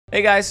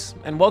Hey guys,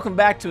 and welcome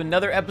back to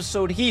another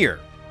episode here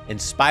in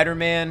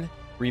Spider-Man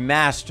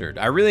Remastered.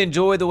 I really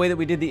enjoyed the way that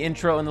we did the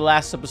intro in the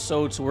last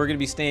episode, so we're going to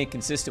be staying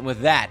consistent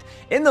with that.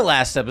 In the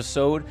last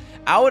episode,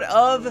 out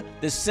of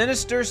the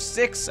Sinister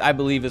Six, I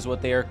believe is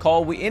what they are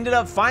called, we ended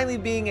up finally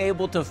being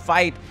able to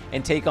fight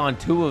and take on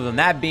two of them,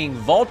 that being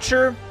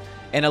Vulture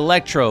and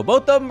Electro.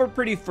 Both of them were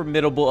pretty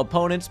formidable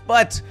opponents,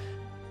 but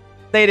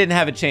they didn't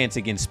have a chance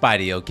against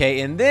Spidey,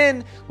 okay? And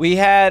then we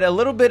had a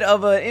little bit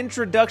of an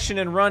introduction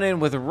and run-in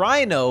with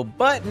Rhino,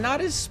 but not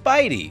as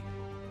Spidey,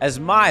 as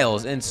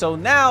Miles. And so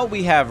now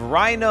we have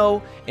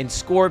Rhino and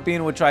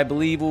Scorpion, which I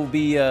believe we'll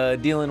be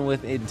dealing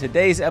with in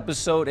today's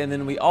episode. And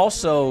then we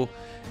also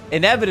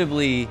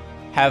inevitably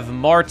have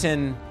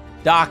Martin,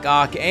 Doc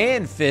Ock,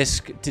 and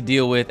Fisk to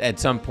deal with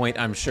at some point,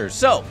 I'm sure.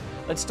 So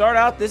let's start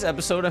out this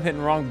episode of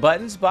Hitting Wrong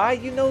Buttons by,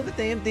 you know the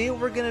damn deal,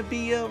 we're gonna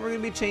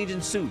be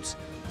changing suits.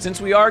 Since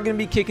we are going to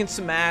be kicking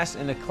some ass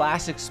in a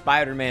classic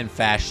Spider-Man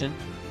fashion,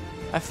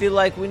 I feel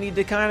like we need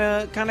to kind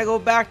of go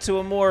back to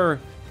a more,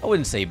 I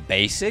wouldn't say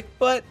basic,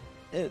 but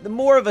the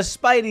more of a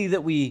Spidey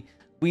that we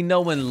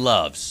know and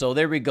love. So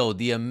there we go,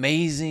 the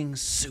amazing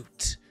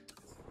suit.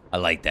 I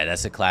like that.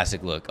 That's a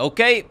classic look.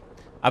 Okay,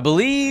 I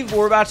believe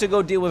we're about to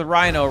go deal with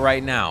Rhino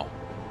right now.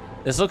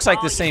 This looks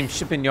like the same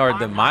shipping yard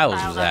that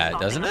Miles was at,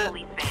 doesn't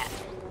it?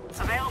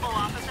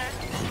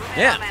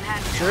 Yeah,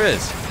 sure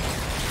is.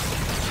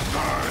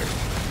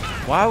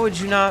 Why would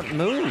you not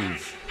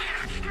move?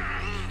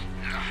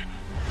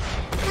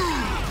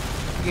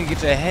 You can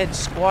get your head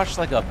squashed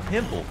like a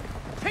pimple.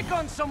 Pick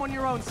on someone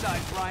your own size,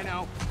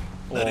 Rhino.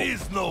 There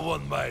is no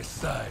one my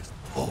size,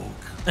 Poke.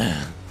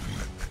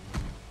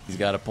 He's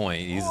got a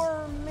point.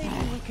 Or maybe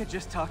we could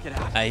just talk it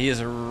out. He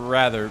is a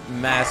rather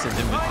massive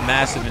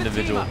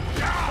individual.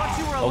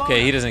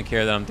 Okay, he doesn't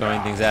care that I'm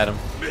throwing things at him.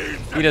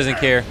 He doesn't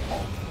care.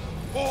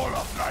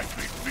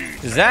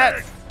 Does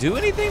that do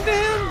anything to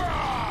him?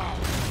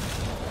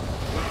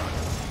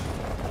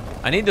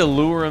 I need to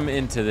lure him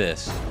into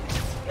this.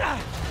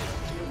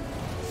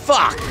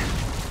 Fuck!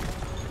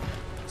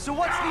 So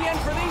what's the end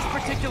for these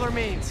particular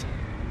means?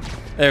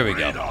 There we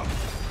go.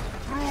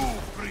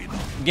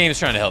 The game's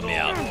trying to help me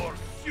out.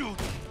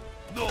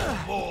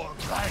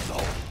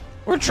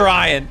 We're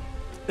trying.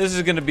 This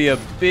is gonna be a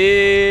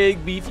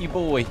big, beefy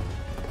boy.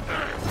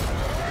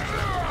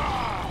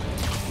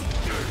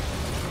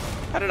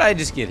 How did I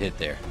just get hit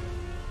there?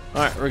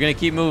 All right, we're gonna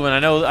keep moving. I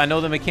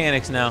know the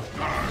mechanics now.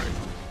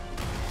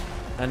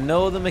 I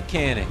know the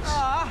mechanics.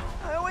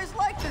 I always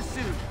liked this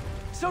suit.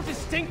 So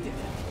distinctive.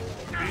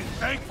 Be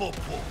thankful,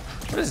 Poke.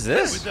 What is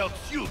this? Without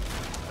suit,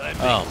 I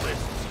make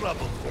less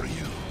trouble for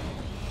you.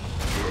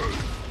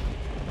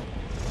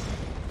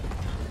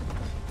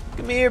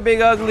 Come here,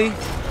 big ugly.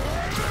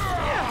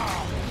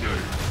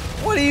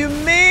 What do you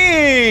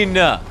mean?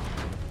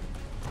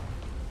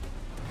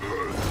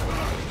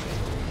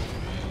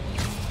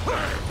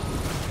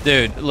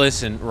 Dude,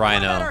 listen,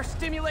 Rhino.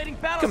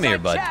 Come here,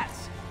 bud.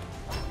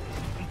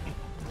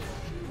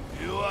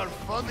 You are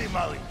funny,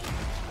 Malik.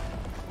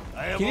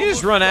 Can you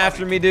just run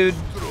after me, dude?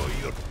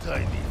 Your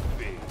tiny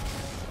face.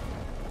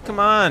 Come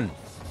on.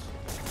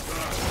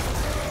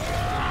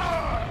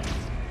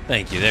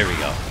 Thank you, there we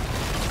go.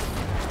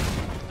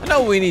 I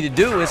know what we need to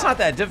do. It's not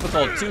that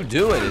difficult to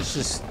do it. It's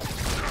just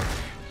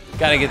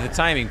gotta get the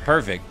timing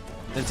perfect.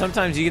 And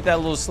sometimes you get that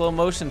little slow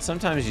motion,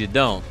 sometimes you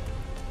don't.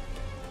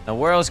 Now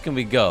where else can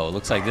we go?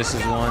 Looks like this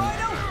is one.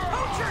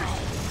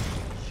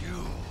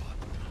 You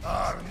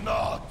are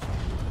not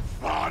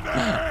funny.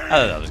 I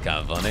thought that was kind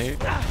of funny.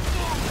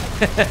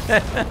 I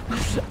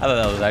thought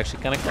that was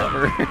actually kind of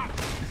clever.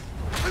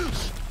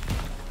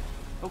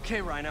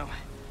 Okay, Rhino.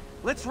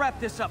 Let's wrap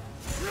this up.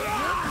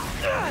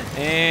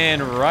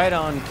 And right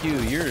on cue,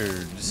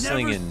 you're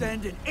slinging.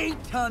 Never send an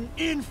 8-ton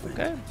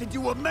infant to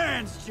do a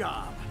man's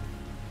job.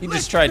 You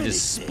just tried to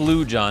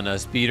splooge on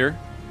us, Peter.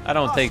 I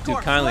don't take too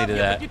kindly to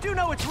that. You do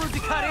know it's rude to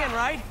cut in,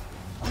 right?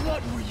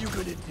 What were you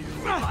gonna do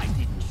if I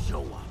didn't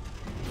show up?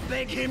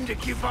 Beg him to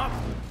give up?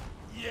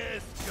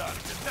 Yes,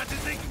 Captain. That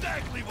is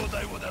exactly what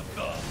I would have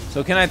done.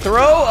 So can I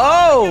throw?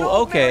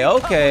 Oh, okay.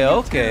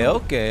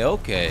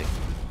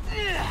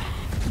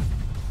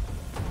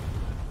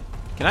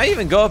 Can I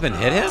even go up and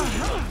hit him?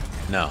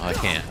 No, I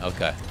can't.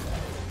 Okay.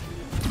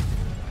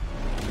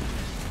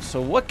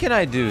 So what can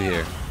I do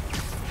here?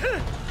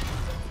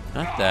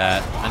 Not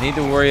that. I need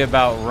to worry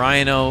about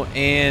Rhino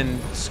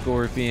and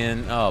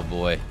Scorpion. Oh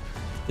boy.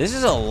 This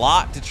is a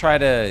lot to try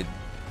to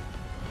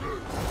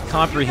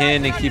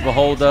comprehend and keep a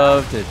hold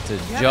of, to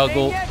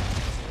juggle.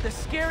 The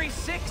scary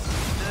six.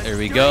 There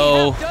we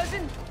go.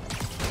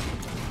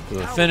 Do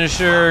a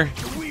finisher.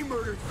 We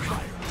murdered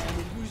Spider-Man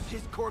and used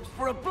his corpse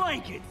for a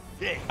blanket.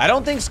 I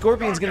don't think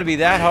Scorpion's gonna be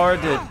that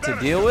hard to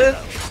deal with.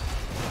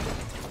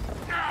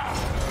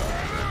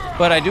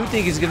 But I do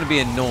think he's gonna be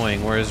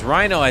annoying, whereas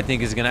Rhino I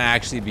think is gonna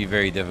actually be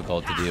very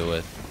difficult to deal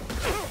with.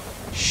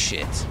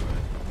 Shit.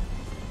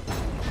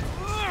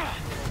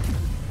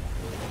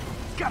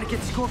 Gotta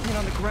get Scorpion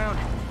on the ground.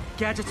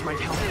 Gadgets might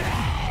help.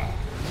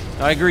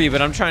 I agree,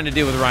 but I'm trying to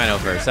deal with Rhino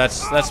first.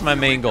 That's my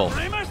main goal.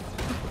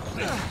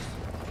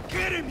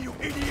 Get him, you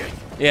idiot!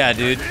 Yeah,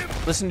 dude.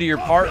 Listen to your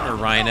partner,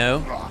 Rhino.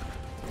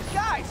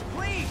 Guys,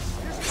 please!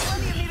 There's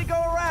plenty of me to go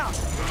around.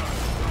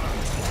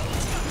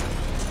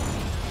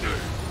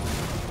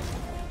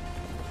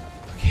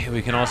 Okay,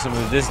 we can also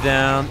move this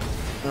down.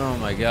 Oh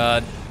my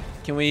god.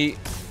 Can we...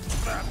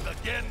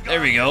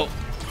 There we go.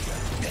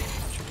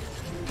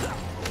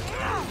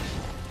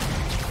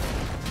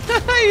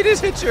 You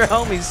just hit your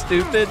homie,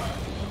 stupid.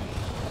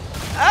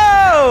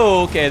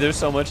 Oh, okay, there's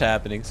so much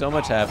happening. So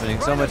much happening.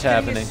 So much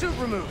happening. Suit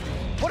removed.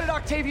 What did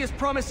Octavius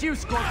promise you,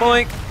 Scorpion?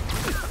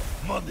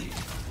 Boink. Money.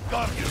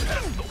 Guardian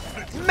has no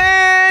friends. He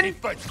Man!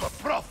 fights for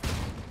profit.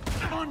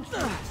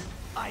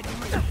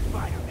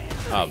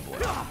 Oh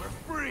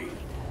boy.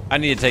 I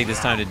need to take this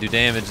time to do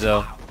damage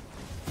though.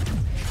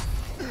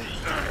 Move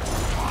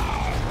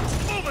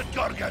it,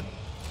 Guardian.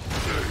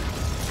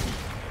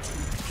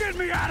 Get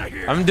me out of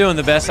here. I'm doing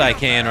the best I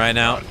can right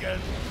now.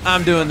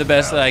 I'm doing the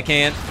best that I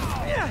can.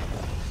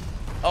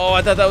 Oh,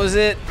 I thought that was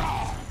it.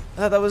 I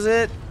thought that was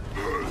it.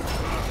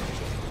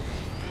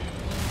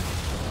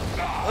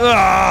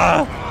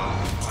 Ugh.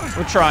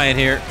 We're trying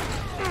here.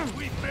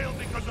 We failed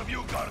because of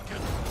you,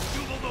 Guardian.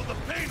 You will know the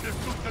pain this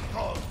suit can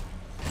cause.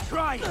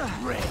 Try it,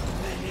 Red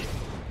Minute.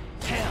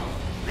 Hell,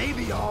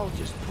 maybe I'll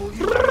just pull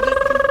you out of this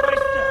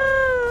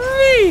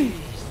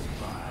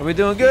myself. Are we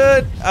doing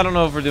good? I don't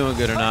know if we're doing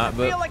good or not, I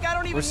feel but like I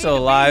don't even we're need still to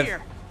be alive.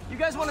 here. You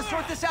guys want to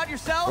sort this out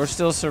yourselves? We're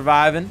still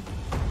surviving.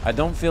 I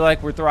don't feel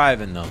like we're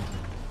thriving though,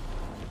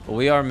 but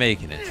we are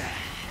making it.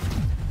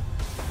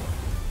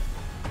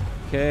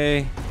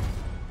 Okay.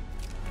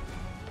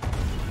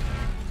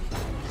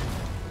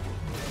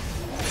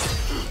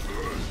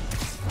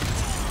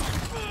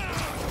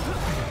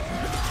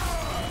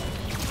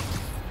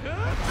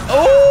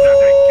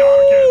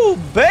 Oh,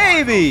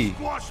 baby!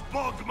 Squash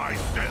bug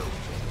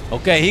myself.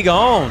 Okay, he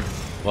gone.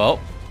 Well,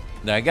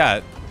 that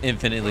got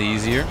infinitely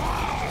easier.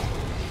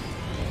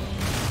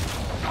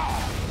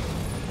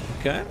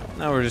 Okay,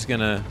 now we're just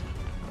gonna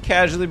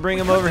casually bring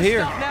him over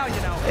here. Now,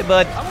 you know. Hey,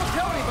 bud. I won't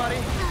tell anybody.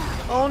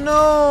 Oh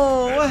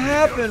no! What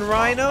happened,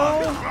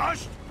 Rhino?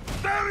 Crushed?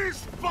 There is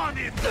fun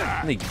in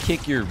that. Let me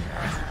kick your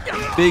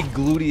big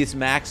gluteus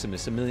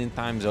maximus a million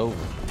times over.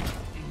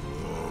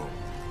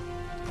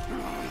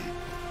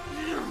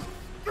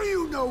 Do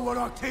you know what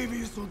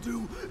Octavius will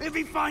do if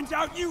he finds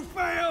out you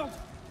failed?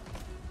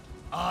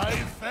 I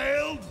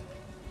failed?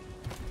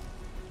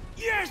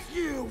 Yes,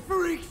 you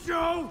freak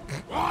show!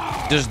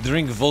 Just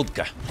drink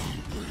vodka.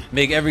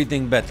 Make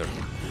everything better.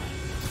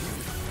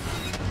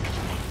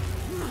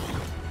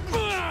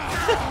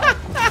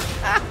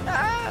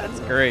 That's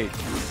great.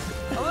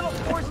 A little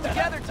forced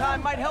together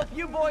time might help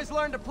you boys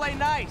learn to play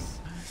nice.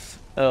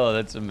 Oh,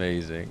 that's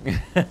amazing.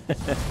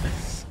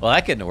 Well,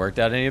 that couldn't have worked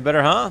out any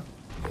better, huh?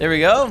 There we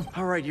go.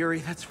 All right, Yuri,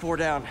 that's 4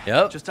 down.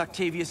 Yep. Just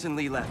Octavius and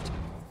Lee left.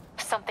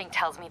 Something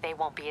tells me they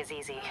won't be as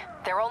easy.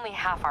 They're only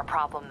half our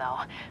problem,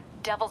 though.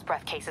 Devil's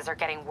Breath cases are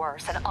getting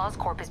worse, and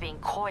Oscorp is being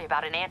coy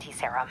about an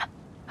anti-serum.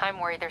 I'm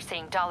worried they're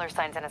seeing dollar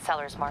signs in a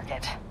seller's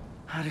market.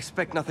 I'd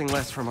expect nothing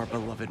less from our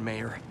beloved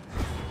mayor.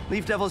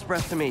 Leave Devil's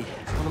Breath to me.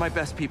 One of my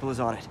best people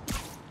is on it.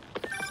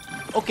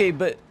 Okay,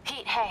 but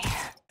Pete, hey.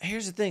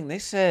 here's the thing. They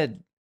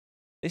said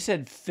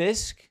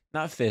Fisk,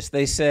 not Fisk.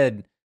 They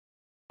said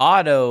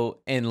Otto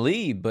and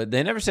Lee, but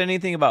they never said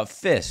anything about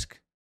Fisk.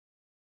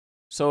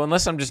 So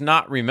unless I'm just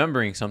not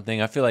remembering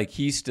something, I feel like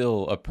he's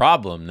still a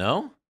problem,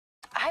 no?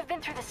 I've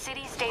been through the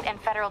city, state, and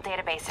federal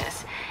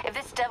databases. If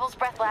this Devil's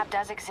Breath lab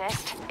does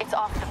exist, it's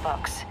off the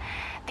books.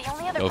 The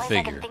only other Go place I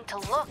figure. can think to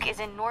look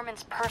is in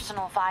Norman's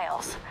personal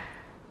files.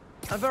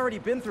 I've already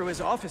been through his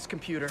office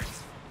computer.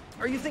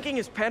 Are you thinking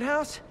his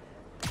penthouse?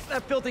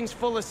 That building's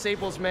full of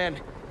Sable's men.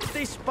 If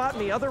they spot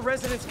me, other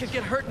residents could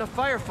get hurt in a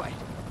firefight.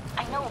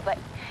 I know, but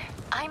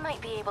I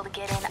might be able to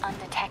get in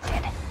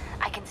undetected.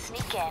 I can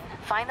sneak in,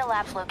 find the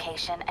lab's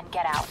location, and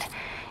get out.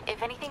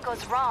 If anything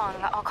goes wrong,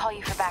 I'll call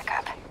you for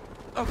backup.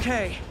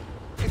 Okay.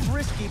 It's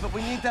risky, but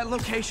we need that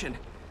location.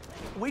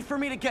 Wait for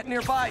me to get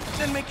nearby,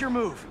 then make your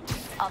move.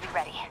 I'll be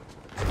ready.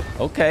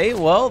 Okay,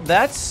 well,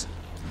 that's...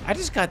 I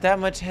just got that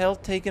much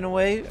health taken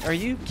away. Are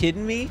you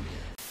kidding me?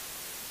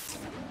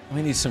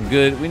 We need some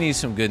good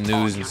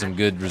news and some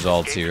good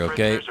results here,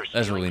 okay?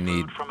 That's what we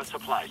need. From a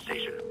supply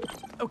station.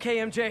 Okay,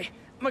 MJ.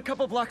 I'm a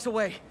couple blocks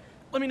away.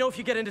 Let me know if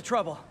you get into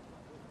trouble.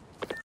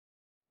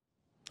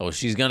 Oh,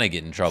 she's gonna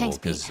get in trouble Thanks,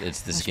 because Pete.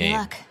 it's this Wish me game.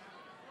 luck.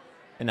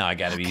 And now I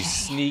gotta be Okay.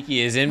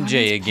 sneaky as Norman's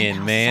MJ again,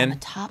 penthouse is man. on the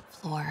top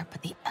floor,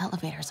 but the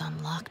elevator's on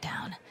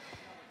lockdown.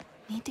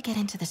 Need to get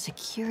into the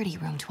security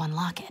room to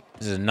unlock it.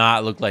 This does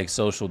not look like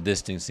social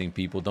distancing,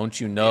 people. Don't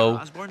you know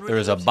Osborne there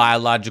is a really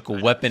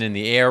biological weapon in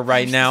the air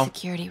right There's now? the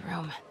security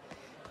room.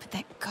 But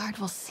that guard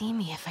will see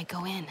me if I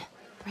go in.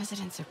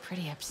 Residents are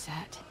pretty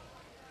upset.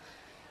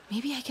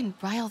 Maybe I can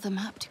rile them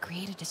up to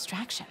create a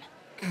distraction.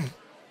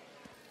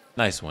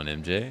 Nice one,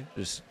 MJ.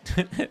 Just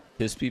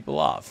piss people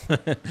off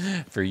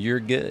for your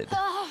good.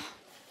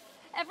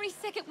 Every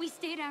second we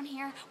stay down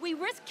here, we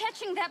risk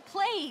catching that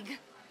plague.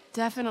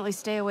 Definitely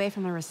stay away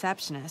from the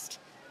receptionist.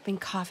 Been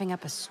coughing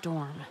up a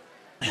storm.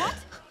 What?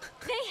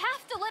 They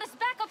have to let us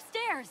back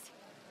upstairs.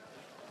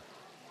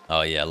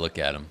 Oh, yeah, look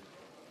at them.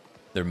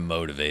 They're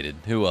motivated.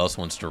 Who else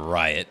wants to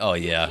riot? Oh,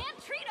 yeah. You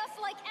can't treat us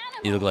like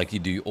animals. You look like you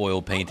do oil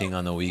painting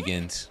on the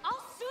weekends. I'll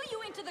sue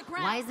you into the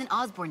ground. Why isn't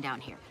Osborn down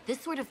here? This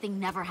sort of thing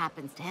never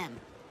happens to him.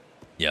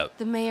 Yep.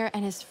 The mayor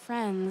and his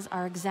friends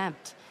are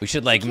exempt. We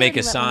should, like, Security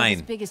make a let one of his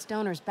sign. biggest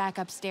donors back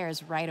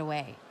upstairs right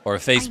away. Or a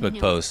Facebook I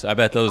knew post. it. I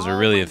bet those It's are all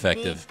really one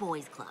effective. Big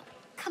boys club.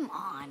 Come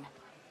on.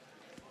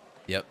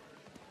 Yep.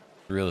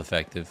 Real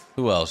effective.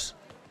 Who else?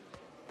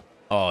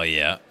 Oh,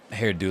 yeah.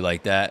 Hairdo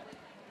like that.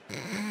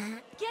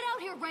 Get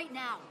out here right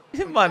now.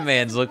 My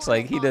man's looks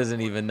like he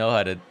doesn't even know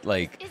how to,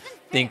 like,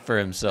 think for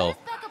himself.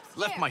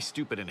 Left my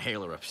stupid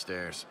inhaler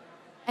upstairs.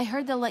 I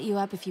heard they'll let you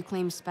up if you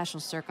claim special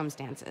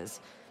circumstances.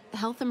 The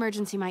health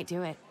emergency might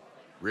do it.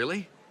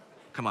 Really?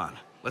 Come on,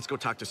 let's go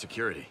talk to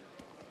security.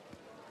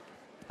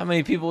 How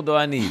many people do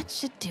I need? That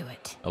should do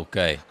it.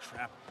 Okay.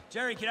 Crap.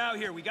 Jerry, get out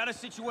here. We got a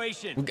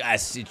situation. We got a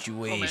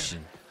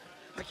situation.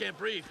 I can't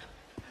breathe.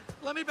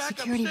 Let me back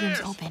Security upstairs.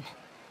 room's open.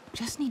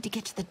 Just need to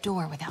get to the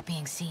door without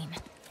being seen.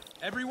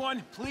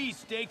 Everyone, please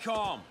stay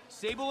calm.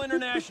 Sable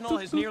International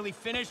has nearly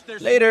finished their...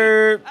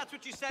 Later. That's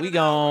what you said. We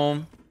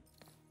gone.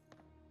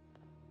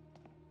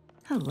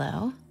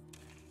 Hello.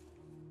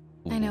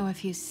 I know a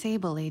few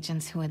Sable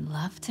agents who would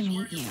love to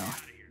meet you.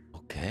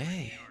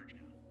 Okay.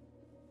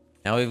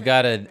 Now we've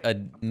got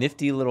a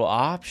nifty little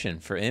option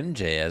for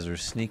MJ as we're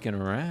sneaking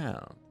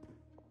around.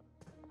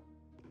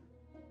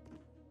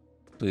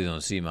 Please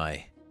don't see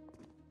my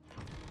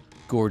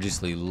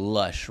gorgeously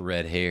lush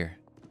red hair.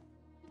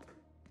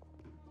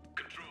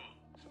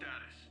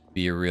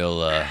 Be a real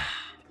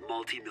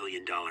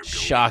Multi-million-dollar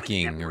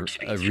shocking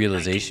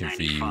realization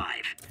for you.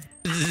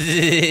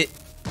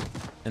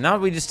 And now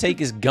we just take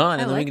his gun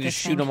and then we can just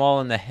shoot them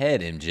all in the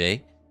head,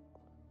 MJ.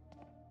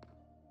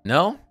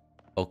 No?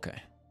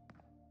 Okay.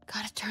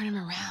 Gotta turn him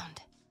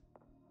around.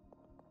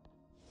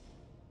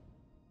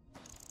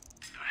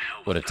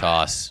 What a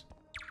toss.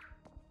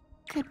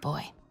 Good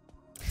boy.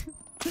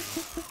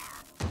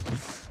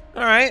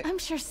 All right. I'm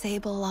sure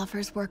Sable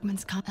offers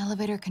workman's comp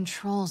elevator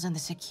controls in the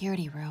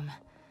security room.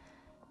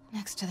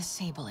 Next to the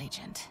Sable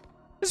agent.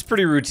 This is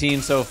pretty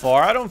routine so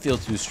far. I don't feel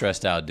too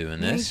stressed out doing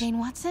Mary this. Jane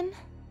Watson?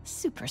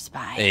 Super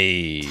spy.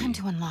 Hey. Time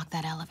to unlock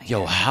that elevator.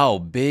 Yo, how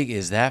big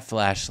is that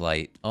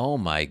flashlight? Oh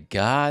my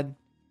god.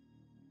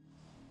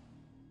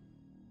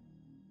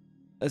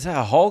 Is that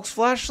a Hulk's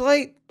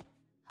flashlight?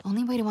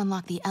 Only way to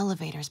unlock the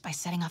elevator is by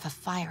setting off a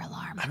fire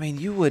alarm. I mean,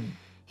 you would...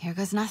 Here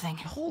goes nothing.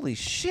 Holy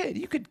shit,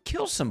 you could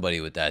kill somebody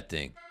with that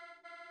thing.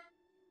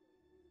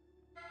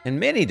 In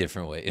many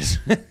different ways.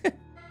 That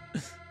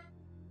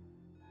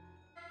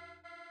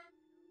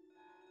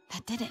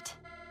did it.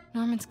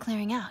 Norman's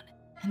clearing out,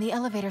 and the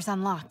elevator's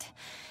unlocked.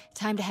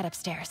 Time to head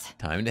upstairs.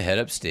 Time to head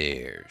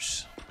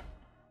upstairs.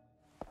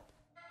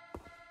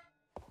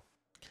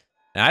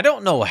 Now, I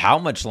don't know how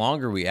much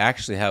longer we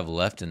actually have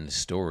left in the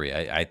story.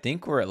 I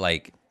think we're at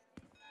like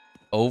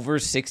over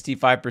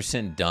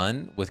 65%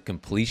 done with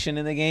completion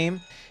in the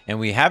game. And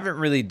we haven't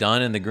really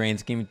done, in the grand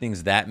scheme of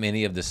things, that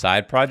many of the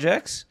side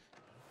projects.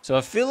 So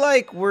I feel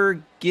like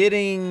we're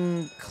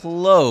getting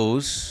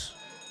close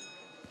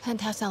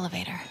Penthouse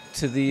elevator.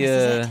 to This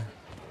is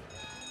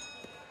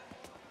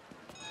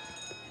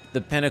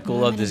the pinnacle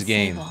Norman of this and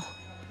game. Sable.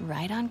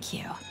 Right on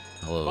cue.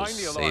 Hello, Find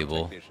the alarm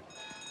Sable. technician.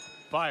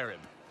 Fire him.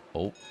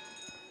 Oh.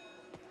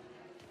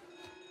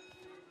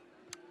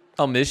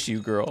 I'll miss you,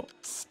 girl.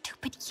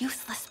 Stupid,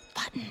 useless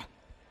button.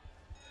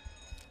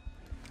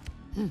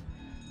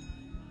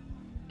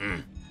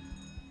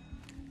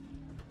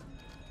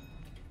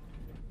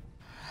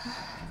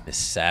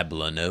 Miss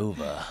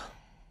Sablanova.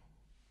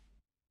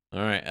 All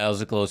right, that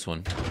was a close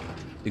one.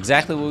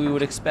 Exactly what we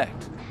would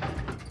expect.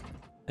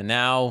 And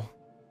now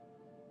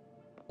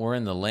we're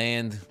in the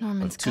land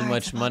Norman's of too guards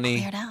much have all money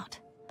cleared out.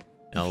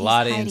 and a If he's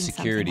lot of hiding something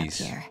up insecurities.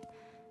 here,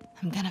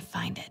 I'm gonna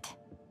find it.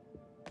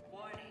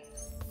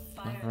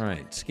 All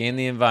right, scan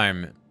the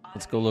environment.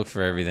 Let's go look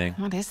for everything.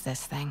 What is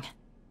this thing?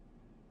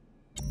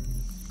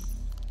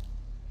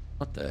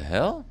 What the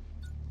hell?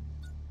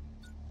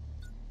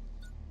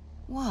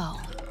 Whoa,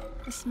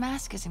 this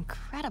mask is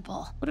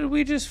incredible. What did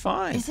we just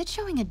find? Is it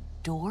showing a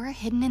door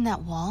hidden in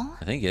that wall?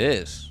 I think it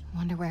is.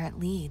 Wonder where it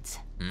leads.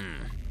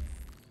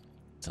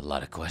 It's a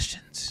lot of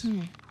questions.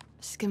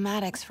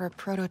 Schematics for a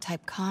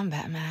prototype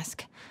combat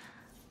mask.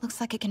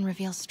 Looks like it can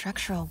reveal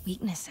structural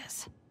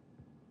weaknesses.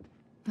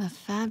 The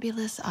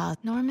fabulous Oz.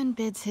 Norman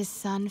bids his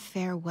son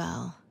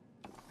farewell.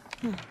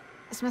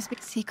 This must be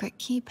a secret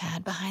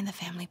keypad behind the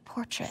family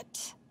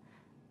portrait.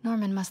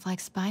 Norman must like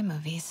spy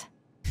movies.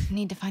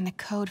 Need to find the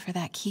code for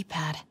that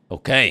keypad.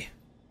 Okay.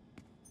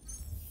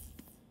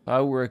 If I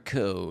were a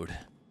code,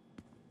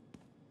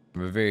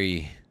 I'm a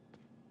very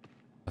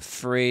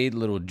afraid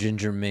little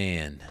ginger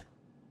man.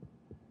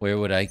 Where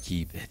would I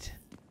keep it?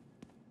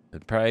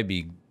 It'd probably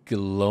be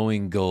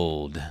glowing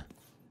gold.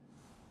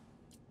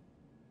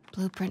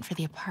 Blueprint for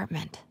the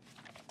apartment.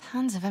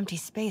 Tons of empty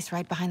space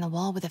right behind the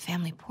wall with a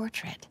family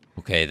portrait.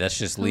 Okay, that's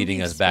just Who leading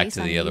leaves us back space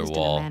to the other unused in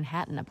a wall.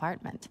 Manhattan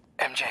apartment.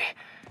 MJ,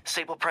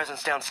 Sable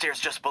presence downstairs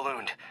just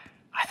ballooned.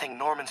 I think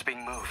Norman's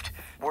being moved.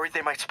 Worried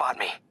they might spot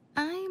me.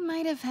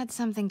 have had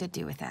something to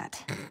do with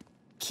that.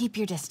 Keep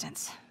your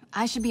distance.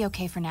 I should be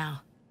okay for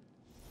now.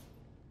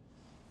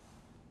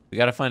 We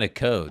gotta find a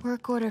code.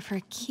 Work order for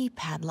a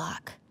keypad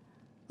lock.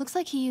 Looks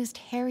like he used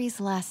Harry's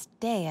last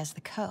day as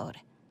the code.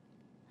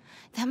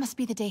 That must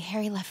be the day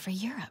Harry left for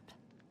Europe.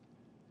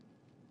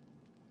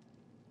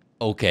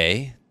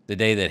 Okay, the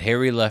day that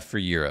Harry left for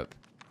Europe.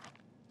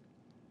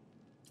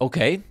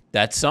 Okay,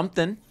 that's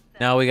something.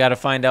 Now we gotta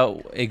find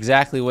out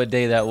exactly what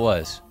day that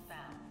was.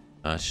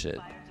 Oh, shit.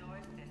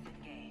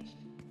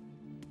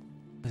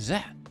 What is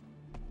that?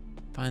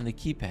 Find the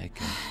keypad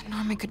code.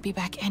 Norman could be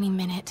back any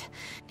minute.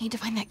 Need to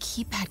find that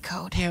keypad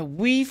code. Yeah,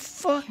 we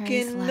Harry's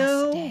fucking last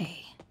know.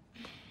 day.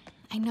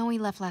 I know he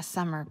left last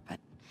summer, but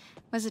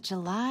was it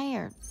July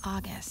or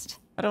August?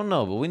 I don't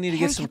know, but we need to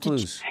Harry get some kept a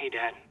clues. Hey,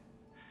 Dad.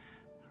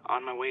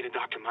 On my way to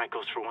Dr.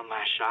 Michael's for one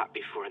last shot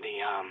before the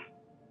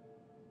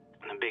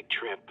big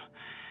trip.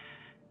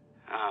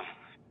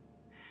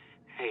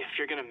 Hey, if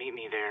you're gonna meet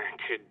me there,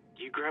 could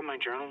you grab my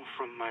journal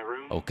from my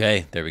room?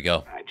 Okay, there we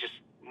go. I just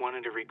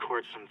wanted to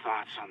record some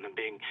thoughts on the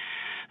big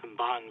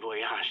Bon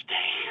Voyage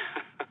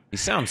day. You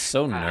sound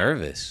so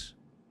nervous.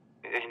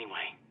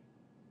 Anyway,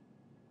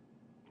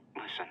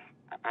 listen,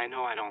 I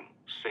know I don't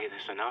say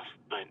this enough,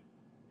 but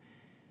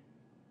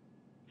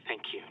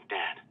thank you,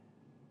 Dad.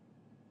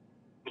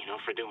 You know,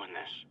 for doing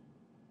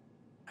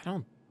this.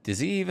 Does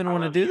he even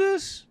want to do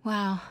this?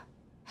 Wow.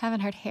 Haven't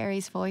heard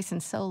Harry's voice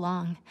in so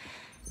long.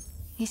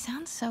 He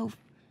sounds so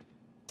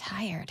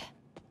tired.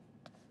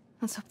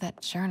 Let's hope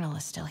that journal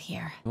is still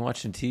here. You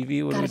watching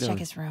TV? What are we Gotta doing? check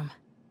his room.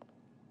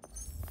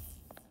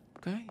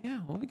 Okay, yeah,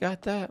 well, we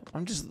got that.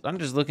 I'm just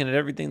looking at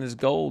everything that's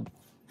gold.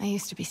 I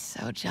used to be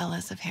so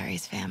jealous of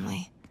Harry's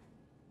family.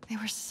 They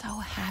were so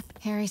happy.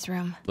 Harry's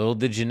room. Little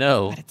did you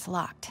know But it's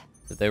locked.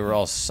 that they were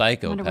all I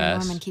wonder where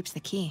Norman psychopaths. keeps the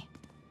key.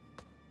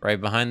 Right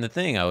behind the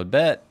thing, I would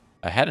bet.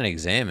 I had an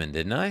examine,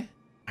 didn't I?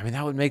 I mean,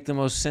 that would make the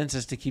most sense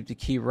is to keep the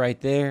key right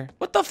there.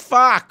 What the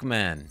fuck,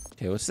 man?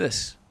 Okay, what's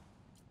this?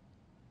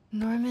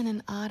 Norman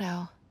and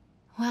Otto.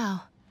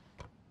 Wow.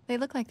 They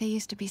look like they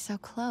used to be so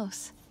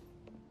close.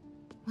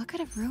 What could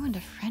have ruined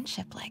a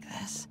friendship like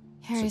this?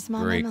 Harry's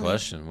mom, Great Emily.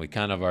 question. We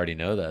kind of already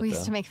know that, We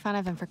used though. to make fun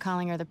of him for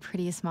calling her the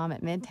prettiest mom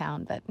at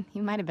Midtown, but he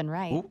might have been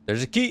right. Ooh,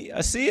 there's a key.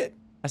 I see it.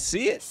 I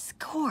see it.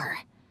 Score.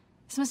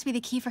 This must be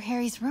the key for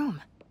Harry's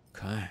room.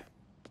 Okay.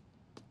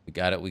 We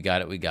got it. We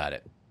got it. We got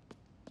it.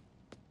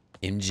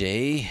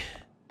 MJ,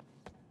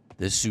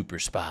 the super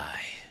spy.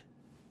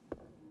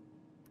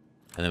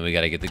 And then we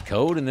got to get the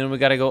code, and then we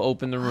got to go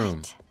open the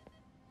room.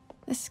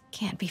 This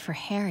can't be for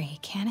Harry,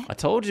 can it? I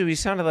told you he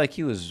sounded like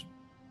he was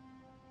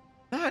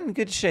not in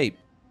good shape.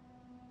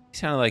 He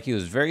sounded like he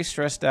was very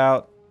stressed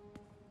out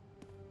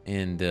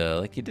and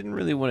like he didn't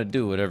really want to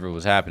do whatever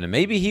was happening.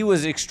 Maybe he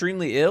was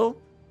extremely ill.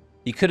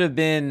 He could have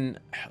been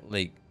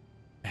like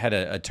had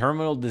a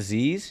terminal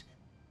disease,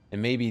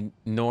 and maybe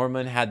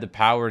Norman had the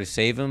power to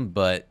save him,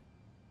 but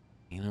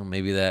you know,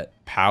 maybe that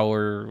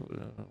power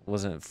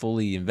wasn't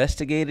fully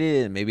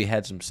investigated and maybe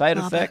had some side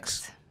Law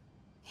effects. books.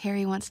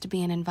 Harry wants to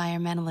be an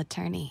environmental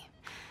attorney,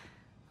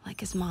 like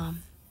his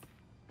mom.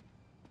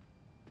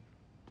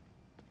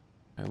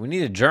 All right, we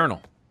need a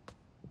journal.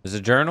 There's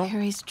a journal?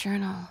 Harry's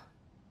journal.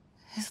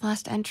 His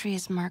last entry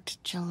is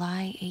marked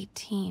July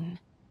 18.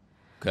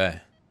 Okay.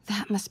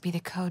 That must be the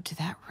code to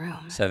that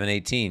room.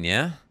 718,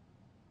 yeah?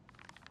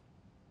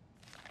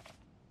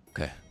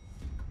 Okay.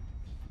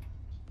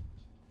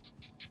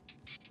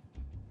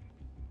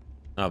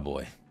 Oh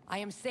boy. I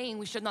am saying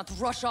we should not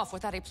rush off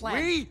without a plan.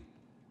 We?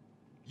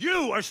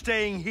 You are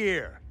staying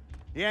here.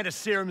 The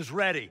antiserum's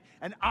ready,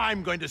 and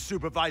I'm going to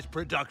supervise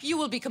production. You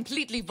will be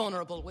completely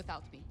vulnerable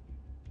without me.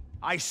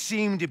 I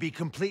seem to be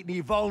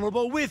completely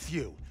vulnerable with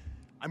you.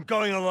 I'm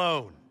going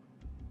alone.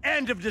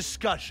 End of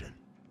discussion.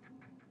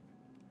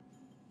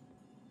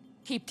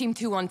 Keep Team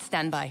 2 on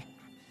standby.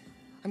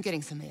 I'm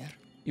getting some air.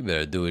 You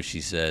better do what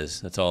she says.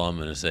 That's all I'm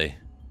gonna say.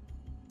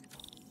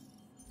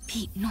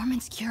 Pete,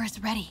 Norman's cure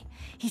is ready.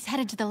 He's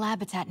headed to the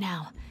lab it's at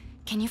now.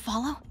 Can you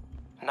follow?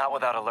 Not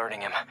without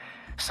alerting him.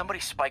 Somebody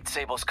spiked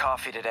Sable's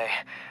coffee today.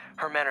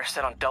 Her men are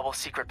set on double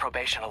secret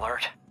probation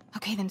alert.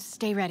 Okay, then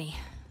stay ready.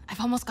 I've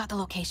almost got the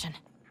location.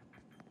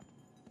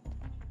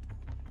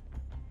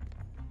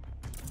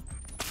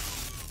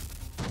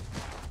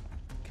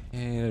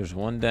 Okay, there's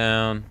one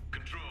down.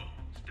 Control.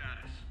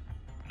 Status.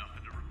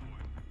 Nothing to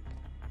report.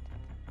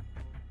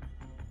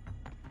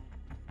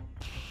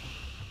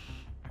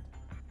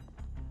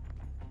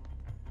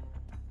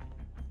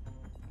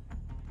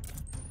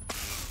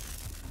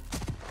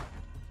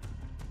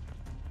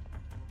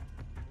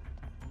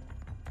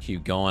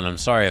 Keep going. I'm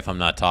sorry if I'm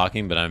not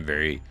talking, but I'm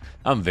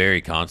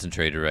very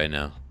concentrated right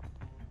now.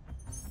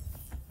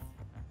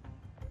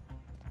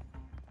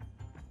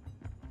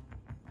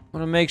 I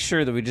want to make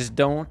sure that we just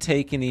don't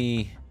take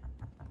any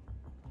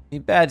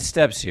bad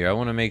steps here. I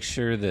want to make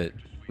sure that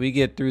we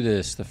get through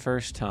this the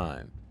first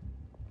time.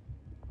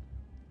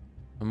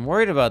 I'm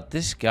worried about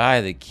this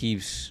guy that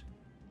keeps...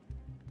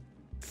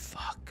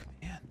 Fuck,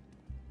 man.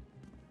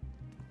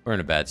 We're in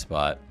a bad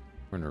spot.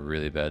 We're in a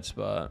really bad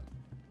spot.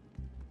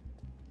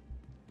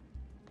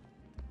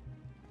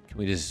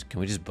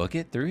 we just book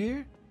it through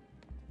here?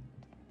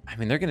 I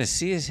mean, they're gonna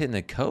see us hitting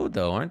the code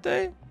though, aren't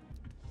they?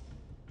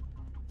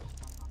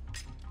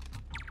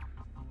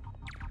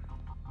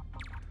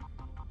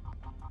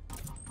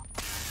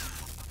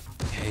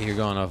 Okay, you're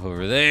going off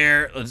over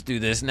there. Let's do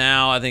this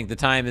now. I think the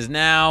time is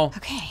now.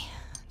 Okay,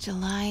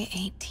 July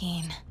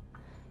 18.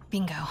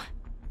 Bingo.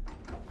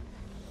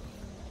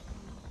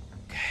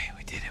 Okay,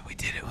 we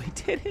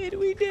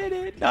did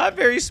it. Not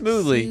very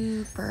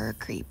smoothly. Super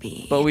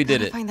creepy. But we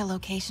did it. Find the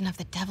location of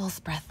the Devil's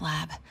Breath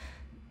lab.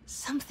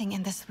 Something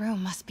in this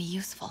room must be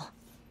useful.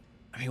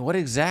 I mean, what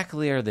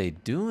exactly are they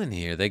doing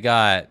here? They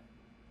got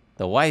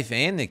the wife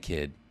and the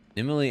kid,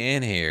 Emily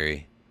and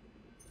Harry.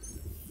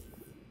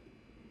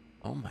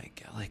 Oh my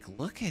god, like,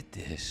 look at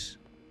this.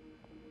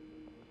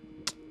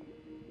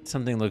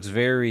 Something looks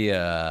very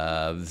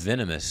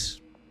venomous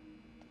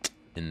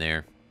in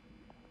there.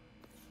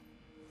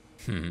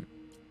 Norman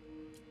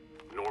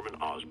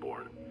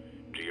Osborn,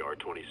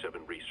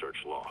 GR-27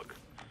 research log.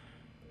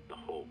 The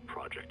whole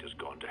project has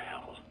gone to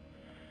hell.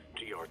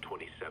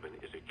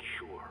 GR-27 is a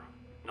cure,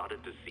 not a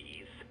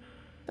disease.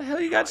 The hell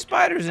you got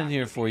spiders in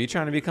here for? You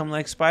trying to become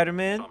like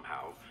Spider-Man?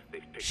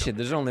 Shit,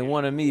 there's only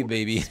one of me,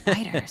 baby.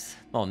 Spiders.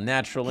 All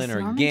natural and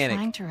Norman organic.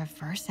 trying to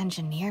reverse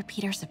engineer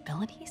Peter's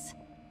abilities?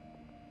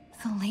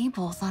 The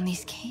labels on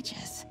these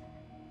cages.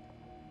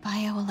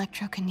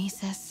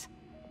 Bioelectrokinesis,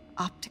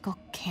 optical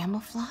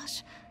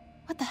camouflage?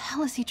 What the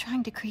hell is he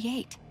trying to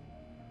create?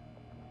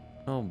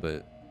 Oh,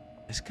 but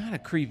it's kind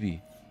of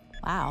creepy.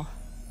 Wow.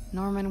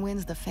 Norman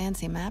wins the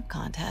fancy map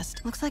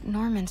contest. Looks like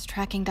Norman's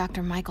tracking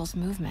Dr. Michael's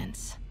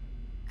movements.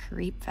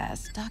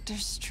 Creepfest. Dr.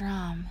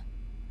 Strom.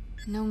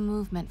 No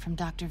movement from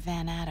Dr.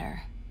 Van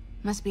Adder.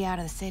 Must be out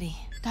of the city.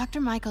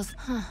 Dr. Michael's...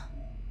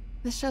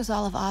 This shows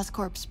all of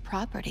Oscorp's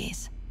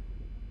properties.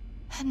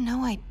 Had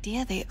no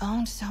idea they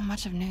owned so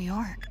much of New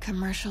York.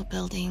 Commercial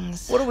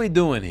buildings. What are we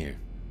doing here?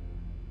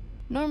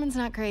 Norman's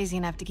not crazy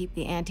enough to keep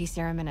the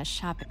anti-serum in a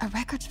shop. A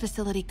records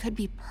facility could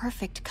be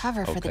perfect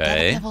cover for the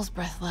Devil's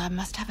Breath lab.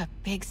 Must have a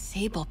big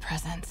Sable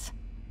presence.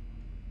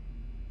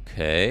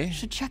 Okay.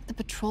 Should check the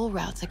patrol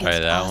routes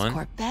against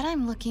Oscorp. Bet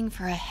I'm looking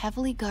for a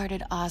heavily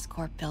guarded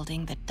Oscorp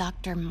building that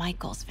Dr.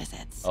 Michaels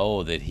visits.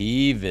 Oh, that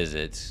he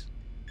visits.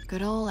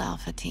 Good old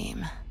Alpha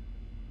team.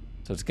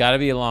 So it's got to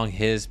be along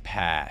his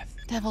path.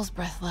 Devil's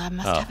Breath lab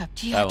must have a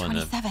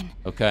GR-27.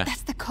 Okay.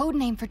 That's the code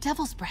name for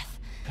Devil's Breath.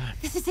 God.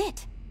 This is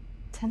it.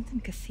 10th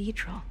and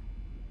Cathedral.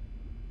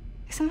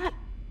 Isn't that...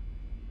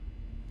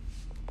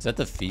 Is that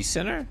the Fee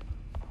Center?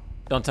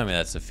 Don't tell me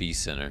that's the Fee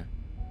Center.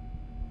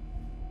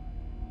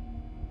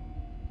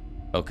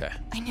 Okay.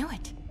 I knew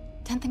it.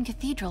 10th and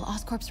Cathedral,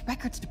 Oscorp's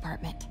records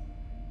department.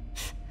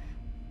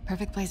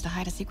 Perfect place to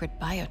hide a secret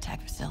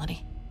biotech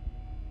facility.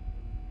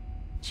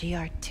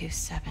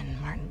 GR-27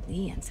 Martin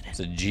Lee incident.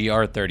 It's a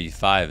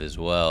GR-35 as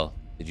well.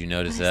 Did you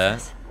notice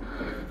that?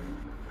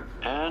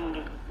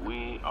 And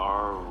we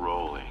are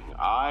rolling.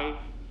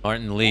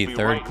 Martin Lee,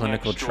 third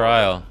clinical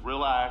trial.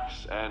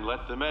 Relax and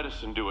let the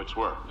medicine do its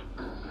work.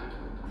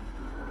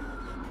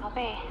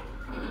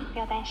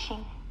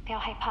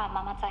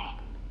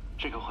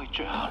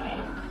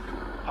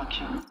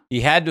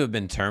 He had to have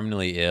been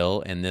terminally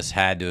ill, and this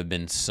had to have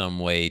been some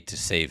way to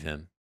save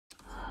him.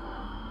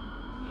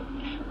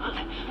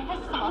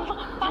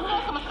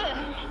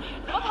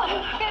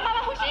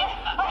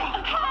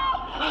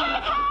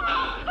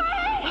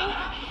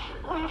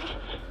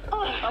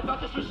 I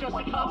thought this was just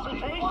a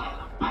consultation.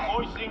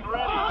 Hoisting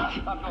ready.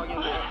 I'm going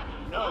in there.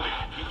 No,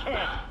 you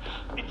can't.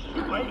 It's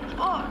too late. Make it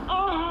stop.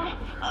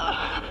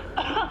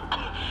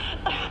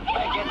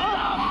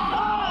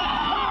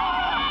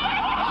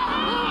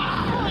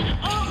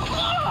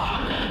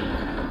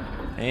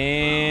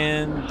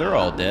 And they're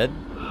all dead.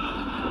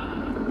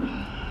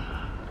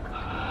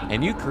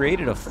 And you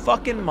created a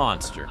fucking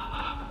monster.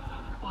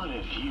 What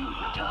have you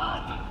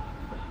done?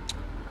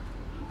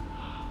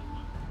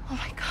 Oh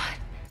my god.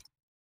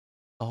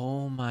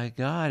 Oh my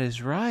god,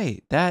 is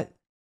right. That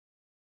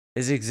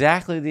is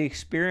exactly the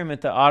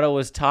experiment that Otto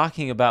was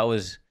talking about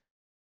was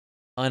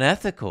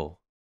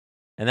unethical.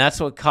 And that's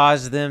what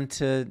caused them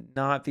to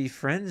not be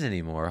friends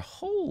anymore.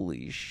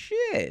 Holy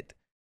shit.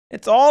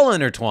 It's all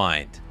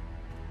intertwined.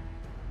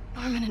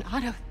 Norman and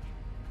Otto,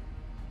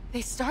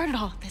 they started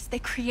all of this. They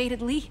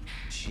created Lee.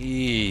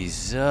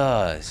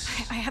 Jesus.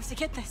 I have to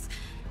get this.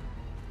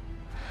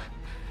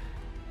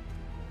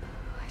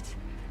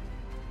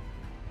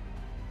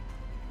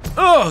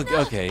 Oh,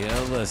 okay.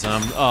 Listen,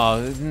 I'm. Oh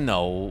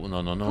no,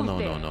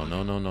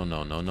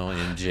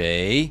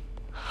 MJ.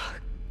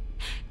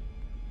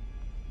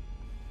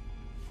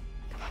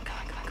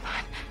 Come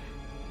on.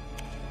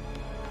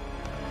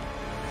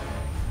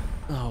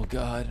 Oh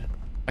God,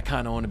 I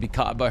kind of want to be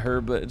caught by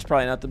her, but it's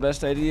probably not the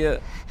best idea.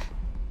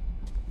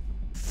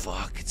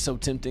 Fuck, it's so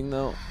tempting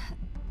though.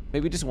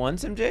 Maybe just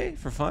once, MJ,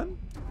 for fun.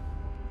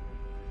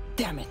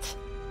 Damn it.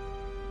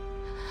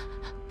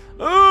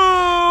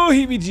 Oh,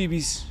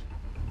 heebie-jeebies.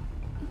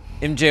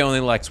 MJ only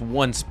likes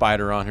one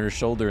spider on her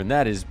shoulder, and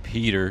that is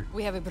Peter.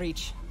 We have a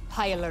breach.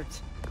 High alert.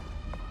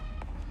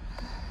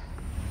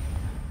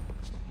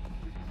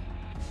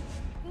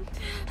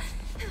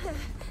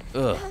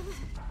 Ugh.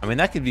 I mean,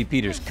 that could be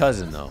Peter's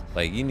cousin, though.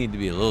 Like, you need to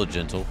be a little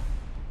gentle.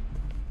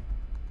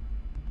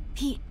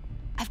 Pete,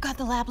 I've got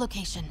the lab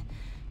location.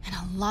 And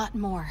a lot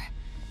more.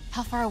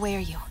 How far away are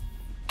you?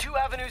 2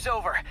 avenues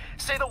over.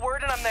 Say the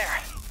word and I'm there.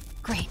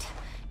 Great.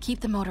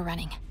 Keep the motor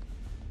running.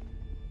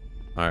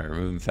 Alright, we're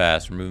moving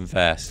fast. We're moving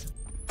fast.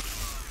 I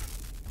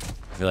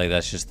feel like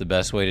that's just the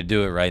best way to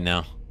do it right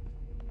now.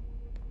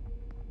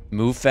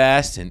 Move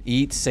fast and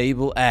eat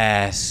Sable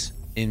ass,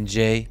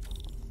 MJ.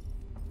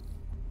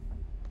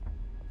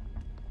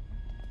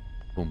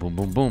 Boom, boom,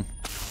 boom, boom.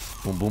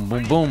 Boom, boom,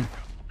 boom, boom.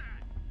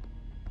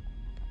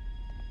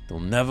 They'll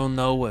never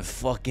know what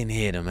fucking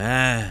hit him,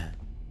 huh?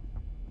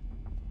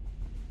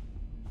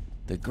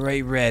 The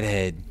great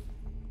redhead.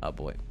 Oh,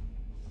 boy.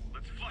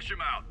 Let's flush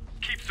him out.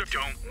 Keep the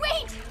don't.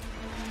 Wait!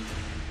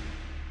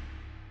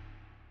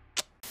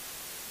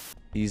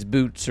 These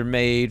boots are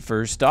made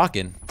for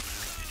stalking.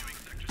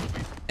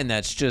 And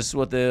that's just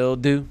what they'll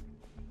do.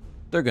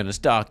 They're gonna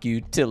stalk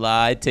you till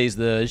I taste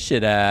the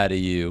shit out of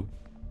you.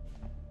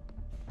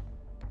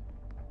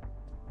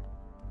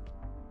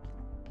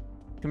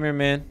 Come here,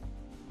 man.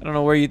 I don't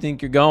know where you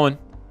think you're going.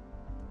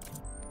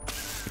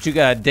 But you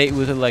got a date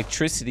with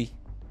electricity.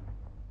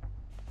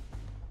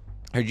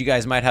 Heard you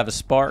guys might have a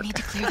spark. Need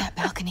to clear that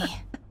balcony.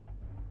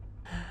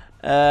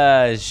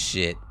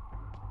 Shit.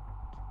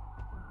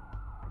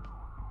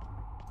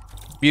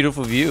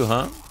 Beautiful view,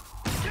 huh?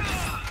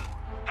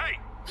 Hey.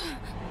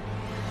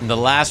 And the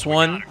last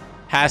one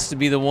has to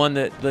be the one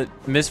that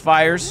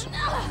misfires.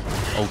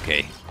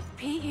 Okay.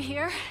 Pete, you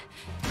here?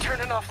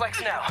 Turning off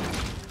Lex now.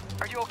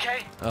 Are you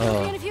okay?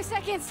 I'll be in a few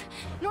seconds.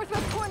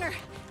 Northwest corner.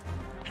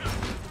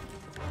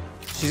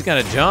 She's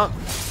gonna jump.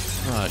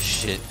 Oh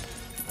shit.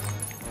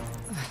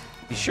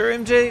 You sure,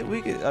 MJ?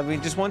 We could. I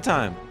mean, just one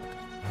time.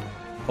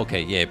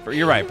 Okay, yeah,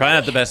 you're right. Probably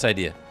not the best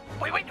idea.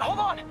 Wait, hold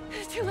on.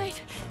 It's too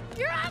late.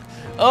 You're up.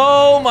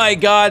 Oh my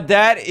God,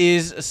 that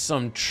is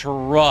some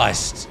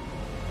trust.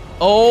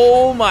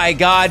 Oh my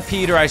God,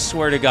 Peter! I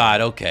swear to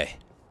God. Okay.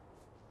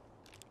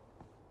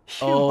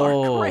 You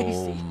are crazy.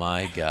 Oh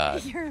my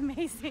God. You're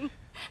amazing.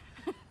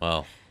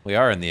 Well, we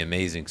are in the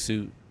amazing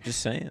suit.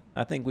 Just saying.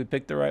 I think we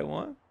picked the right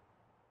one.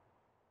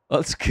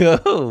 Let's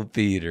go,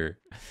 Peter.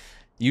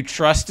 You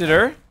trusted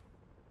her.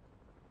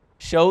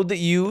 Showed that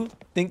you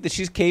think that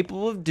she's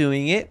capable of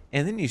doing it.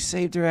 And then you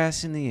saved her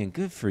ass in the end.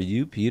 Good for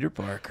you, Peter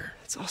Parker.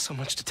 It's all so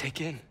much to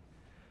take in.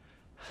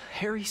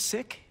 Harry's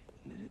sick.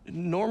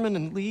 Norman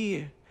and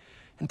Lee.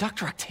 And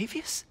Dr.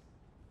 Octavius?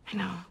 I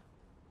know.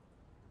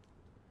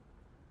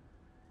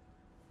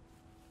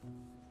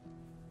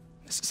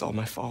 This is all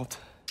my fault.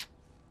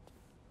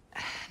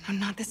 No,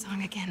 not this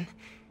song again.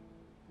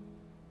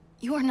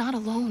 You are not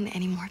alone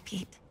anymore,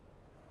 Pete.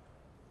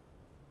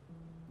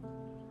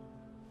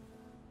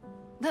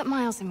 Let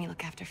Miles and me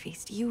look after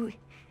Feast. You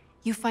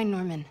find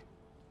Norman.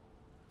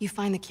 You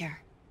find the cure.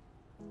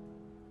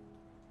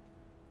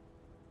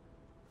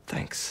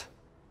 Thanks,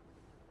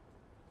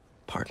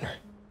 partner.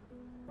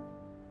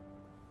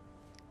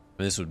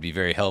 This would be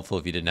very helpful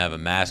if you didn't have a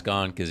mask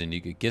on, because then you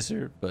could kiss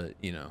her, but,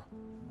 you know.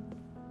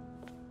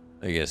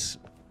 I guess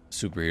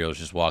superheroes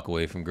just walk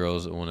away from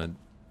girls that want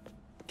to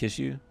kiss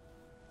you.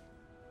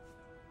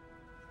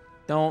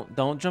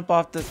 Don't jump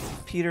off the...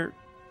 Peter.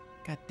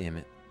 God damn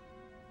it.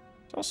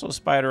 There's also a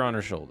spider on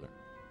her shoulder.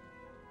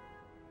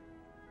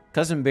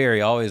 Cousin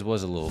Barry always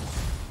was a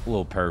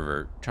little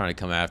pervert, trying to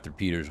come after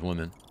Peter's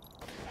women.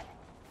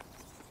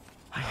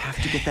 I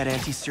have to get that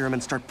anti-serum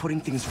and start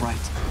putting things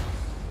right.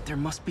 There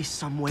must be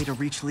some way to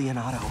reach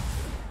Leonardo.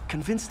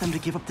 Convince them to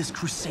give up this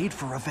crusade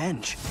for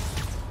revenge.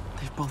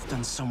 They've both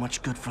done so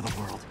much good for the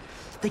world.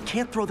 They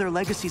can't throw their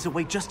legacies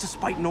away just to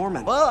spite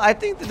Norman. Well, I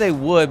think that they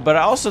would, but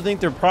I also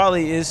think there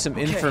probably is some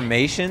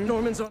information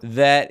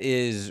that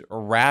is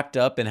wrapped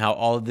up in how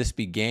all of this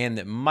began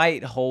that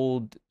might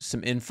hold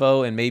some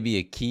info and maybe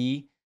a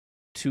key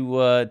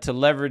to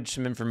leverage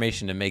some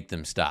information to make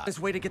them stop. His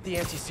way to get the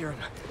anti-serum.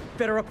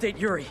 Better update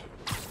Yuri.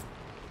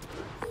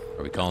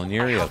 Are we calling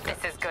Yuri? I hope Okay.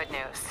 this is good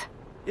news.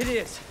 It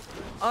is.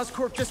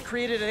 Oscorp just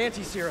created an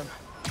anti-serum.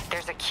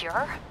 There's a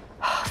cure?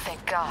 Oh,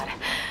 thank God.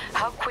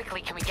 How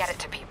quickly can we get it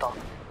to people?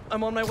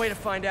 I'm on my way to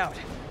find out.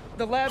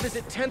 The lab is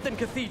at 10th and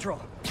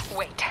Cathedral.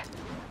 Wait.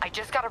 I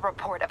just got a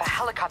report of a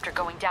helicopter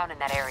going down in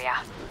that area.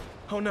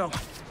 Oh no.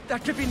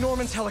 That could be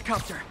Norman's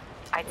helicopter.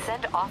 I'd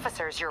send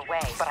officers your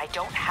way, but I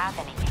don't have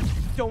any.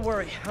 Don't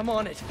worry. I'm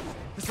on it.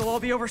 This will all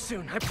be over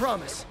soon. I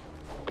promise.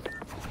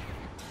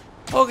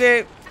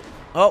 Okay.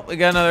 Oh, we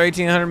got another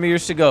 1,800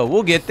 meters to go.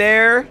 We'll get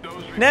there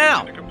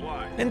now.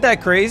 Isn't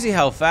that crazy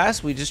how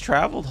fast we just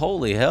traveled?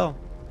 Holy hell.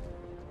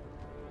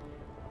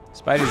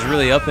 Spider's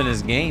really up in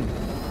his game.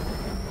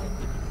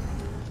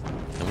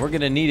 And we're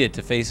gonna need it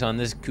to face on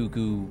this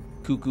cuckoo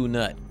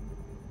nut.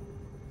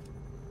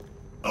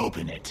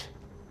 Open it.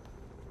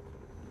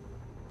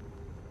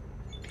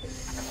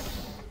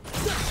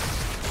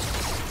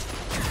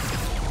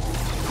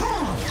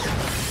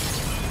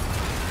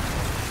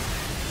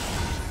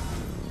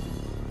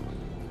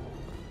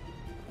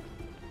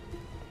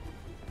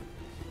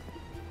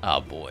 Oh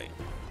boy.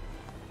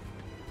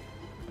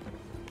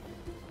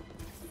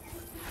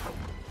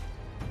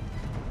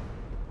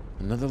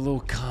 Another little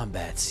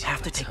combat scene.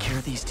 Have to take care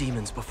of these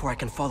demons before I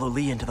can follow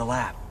Lee into the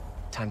lab.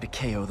 Time to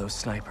KO those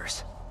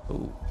snipers.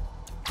 Ooh.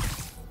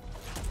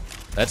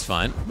 That's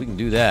fine. We can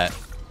do that.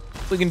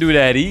 We can do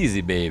that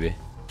easy, baby.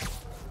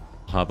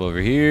 Hop over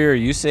here. Are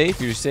you safe?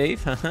 You're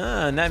safe?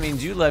 Haha. And that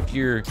means you left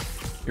your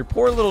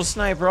poor little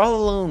sniper all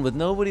alone with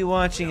nobody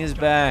watching his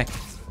back.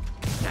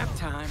 Nap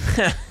time.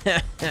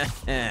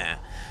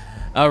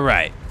 All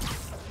right.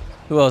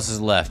 Who else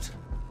is left?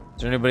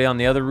 Is there anybody on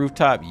the other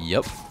rooftop?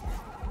 Yep.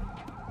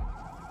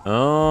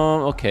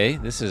 Okay.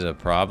 This is a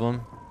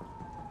problem.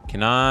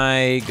 Can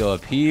I go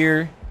up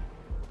here?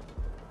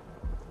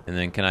 And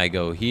then can I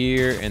go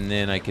here? And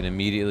then I can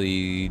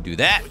immediately do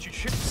that.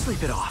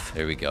 Sleep it off.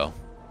 There we go.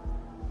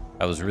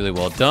 That was really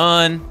well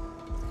done.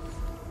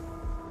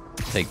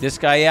 Take this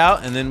guy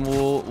out, and then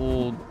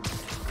we'll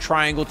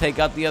triangle take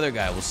out the other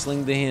guy. We'll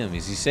sling to him.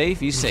 Is he safe?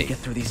 He's safe. Get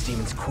through these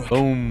demons quick.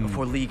 Boom.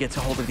 Before Lee gets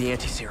a hold of the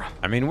anti-serum.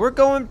 I mean, we're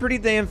going pretty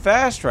damn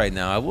fast right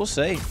now, I will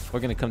say.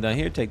 We're gonna come down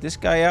here, take this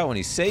guy out when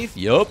he's safe.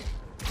 Yup.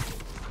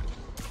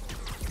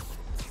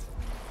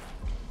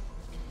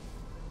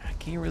 I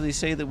can't really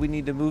say that we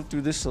need to move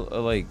through this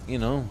like, you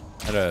know,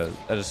 at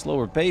a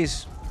slower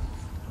pace.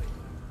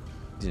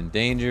 He's in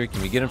danger.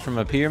 Can we get him from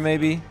up here,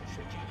 maybe?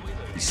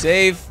 He's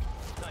safe.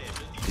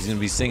 He's gonna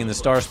be singing the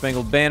Star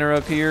Spangled Banner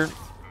up here.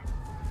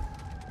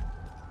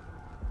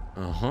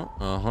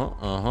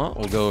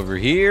 We'll go over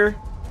here.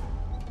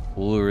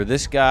 We'll lure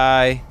this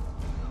guy.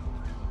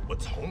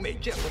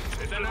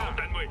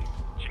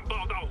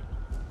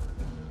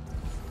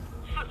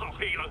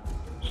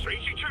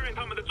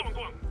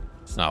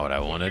 It's not what I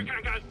wanted.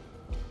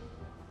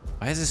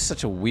 Why is this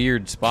such a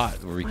weird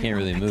spot where we can't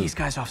really move? These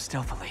guys off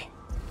stealthily.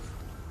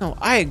 No,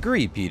 I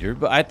agree, Peter,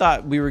 but I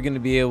thought we were going to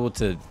be able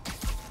to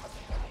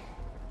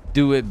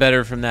do it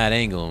better from that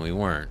angle, and we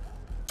weren't.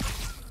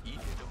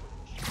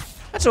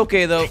 That's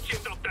okay, though.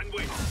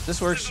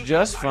 This works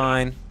just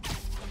fine.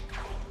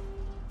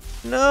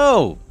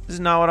 No, this is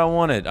not what I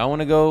wanted. I want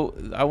to go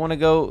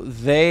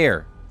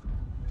there.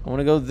 I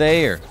want to go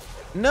there.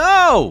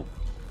 No!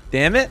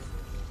 Damn it.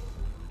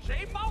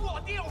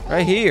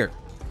 Right here.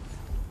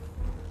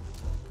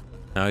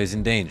 Now he's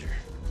in danger.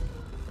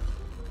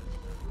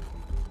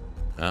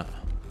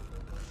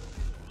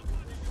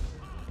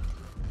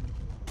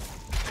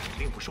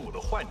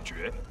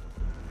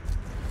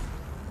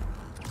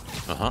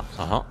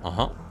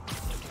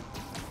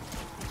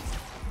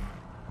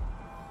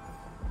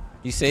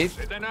 You safe?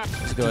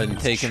 Let's go ahead and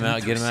take him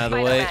out, get him out of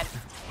the way.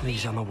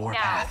 Lee's on the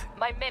warpath.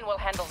 My men will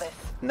handle this.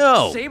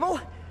 No! Sable?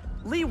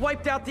 Lee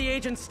wiped out the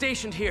agents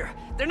stationed here.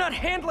 They're not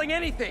handling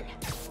anything.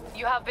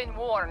 You have been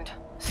warned,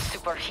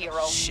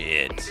 superhero.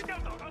 Shit.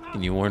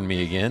 Can you warn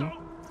me again?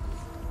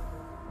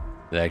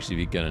 That'd actually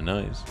be kind of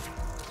nice.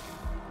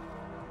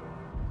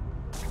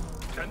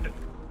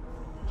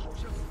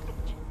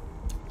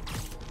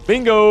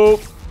 Bingo!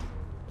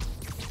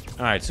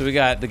 Alright, so we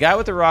got the guy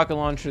with the rocket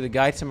launcher, the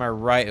guy to my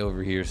right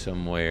over here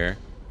somewhere.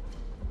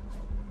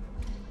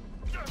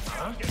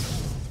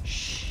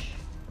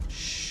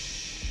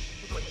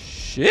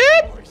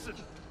 Shit!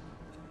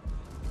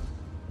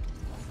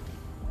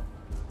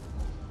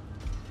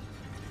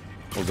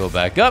 We'll go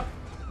back up.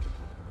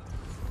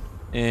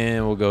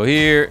 And we'll go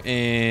here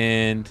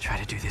and try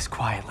to do this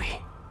quietly.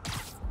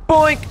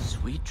 Boink!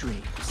 Sweet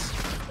dreams.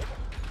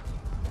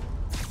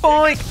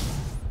 Boink!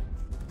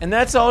 And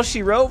that's all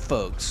she wrote,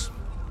 folks.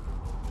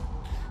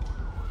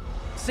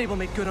 Sable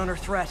made good on her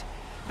threat,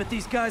 but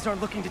these guys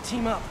aren't looking to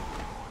team up.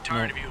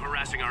 Tired of you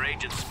harassing our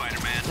agents,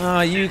 Spider-Man. Oh,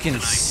 you can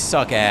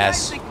suck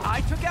ass. You guys think I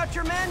took out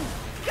your men?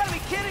 You gotta be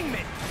kidding me.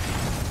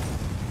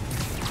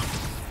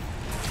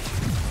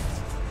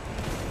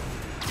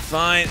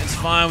 Fine, it's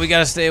fine. We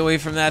gotta stay away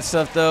from that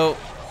stuff, though.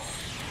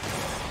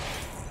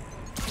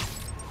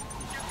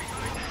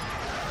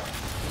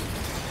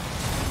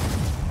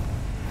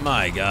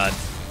 My God.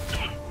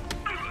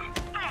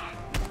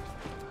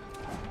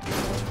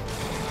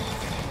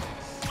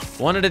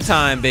 One at a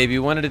time, baby.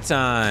 One at a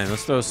time.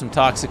 Let's throw some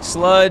toxic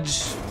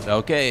sludge.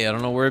 Okay, I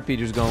don't know where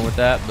Peter's going with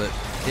that, but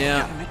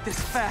yeah. Gotta make this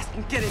fast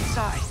and get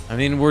inside. I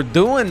mean, we're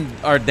doing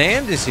our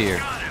damnedest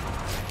here.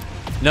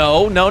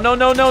 No, no, no,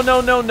 no, no,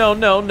 no, no, no,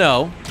 no,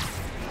 no.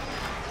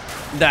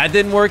 That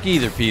didn't work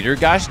either, Peter.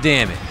 Gosh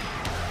damn it.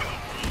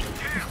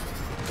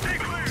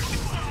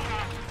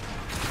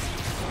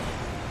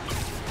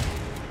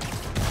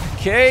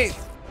 Okay.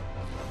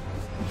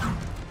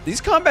 These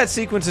combat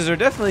sequences are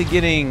definitely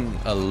getting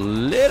a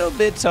little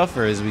bit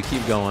tougher as we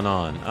keep going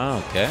on.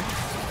 Oh, okay.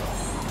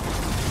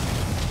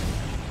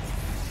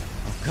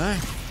 Okay.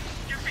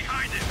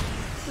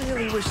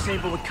 Really wish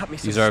Sable would cut me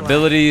some These are slack.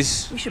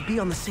 abilities. We should be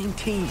on the same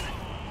team.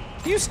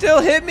 You still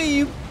hit me,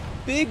 you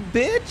big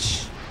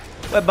bitch.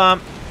 Web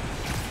bomb.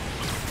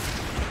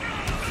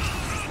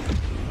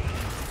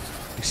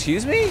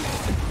 Excuse me?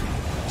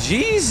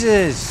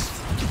 Jesus.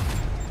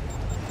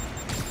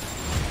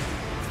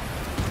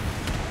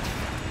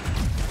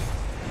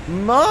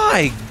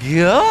 My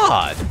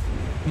God.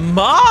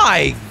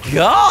 My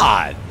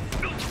God.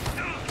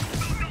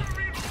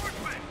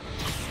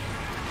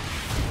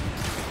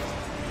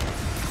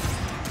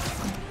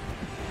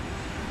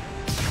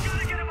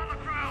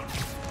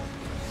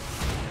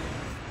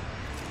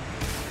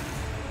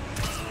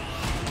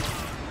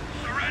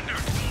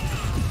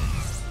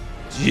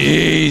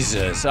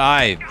 Jesus,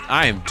 I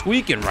am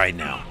tweaking right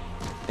now.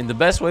 In the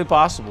best way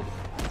possible.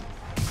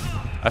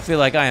 I feel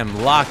like I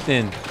am locked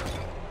in.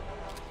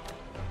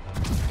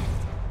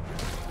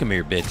 Come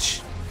here,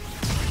 bitch.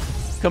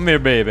 Come here,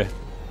 baby.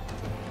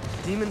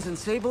 Demons and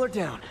Sable are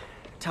down.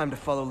 Time to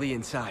follow Lee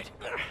inside.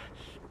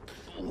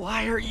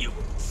 Why are you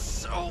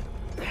so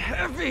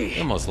heavy? I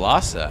almost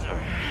lost that.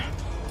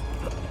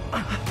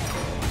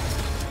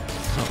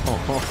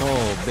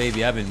 Oh,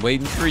 baby, I've been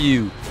waiting for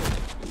you.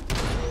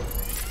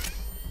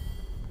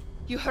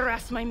 You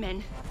harass my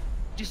men,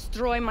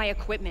 destroy my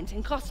equipment,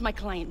 and cost my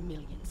client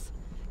millions.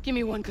 Give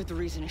me one good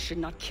reason I should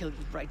not kill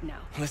you right now.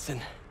 Listen,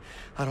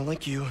 I don't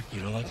like you, you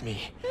don't like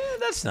me.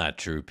 That's not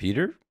true,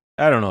 Peter.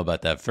 I don't know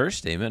about that first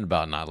statement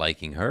about not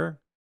liking her.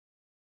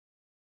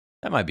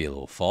 That might be a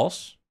little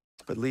false.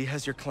 But Lee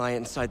has your client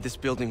inside this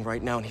building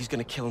right now, and he's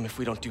gonna kill him if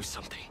we don't do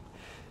something.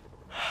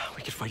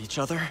 We could fight each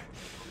other,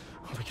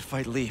 or we could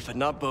fight Lee, but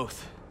not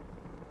both.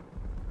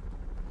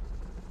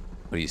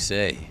 What do you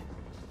say?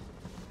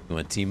 You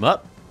want to team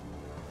up?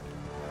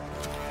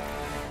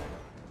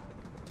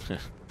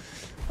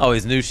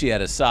 Always knew she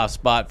had a soft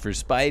spot for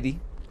Spidey.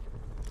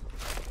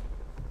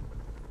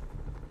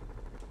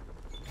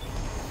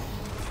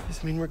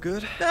 This mean we're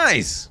good?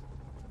 Nice.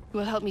 You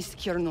will help me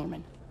secure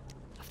Norman.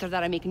 After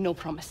that, I make no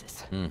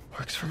promises.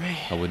 Works for me.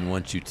 I wouldn't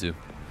want you to.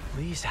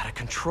 Lee's out of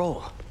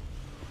control.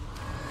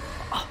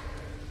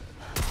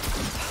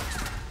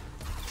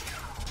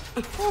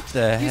 What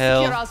the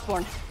hell? You secure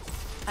Osborn.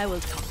 I will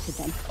talk to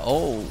them.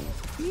 Oh.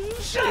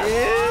 Shit.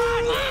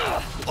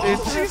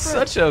 Dude, she's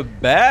such a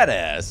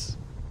badass.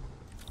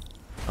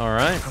 All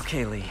right.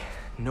 Okay, Lee.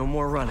 No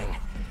more running.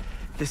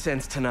 This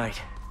ends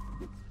tonight.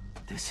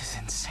 This is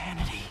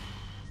insanity.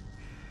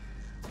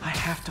 I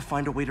have to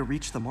find a way to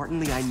reach the Martin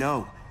Lee I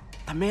know.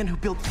 The man who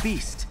built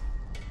Beast.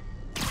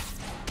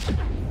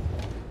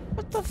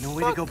 What the No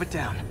way to go but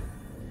down.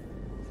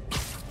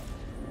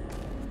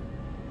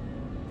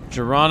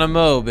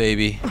 Geronimo,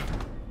 baby.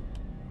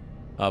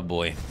 Oh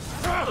boy.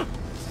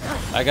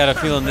 I got a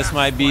feeling this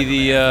might be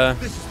the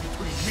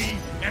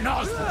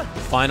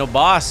final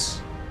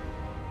boss.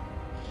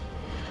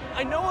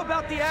 I know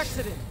about the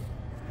accident.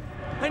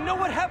 I know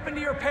what happened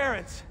to your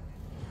parents.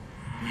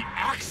 The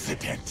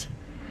accident?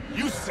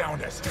 You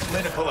sound as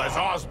clinical as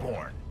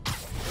Osborn.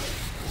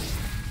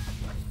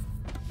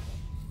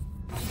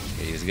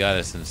 Okay, he's got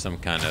us in some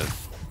kind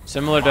of...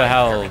 Similar to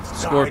how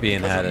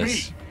Scorpion had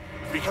us.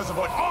 Because of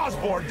what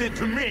Osborn did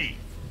to me.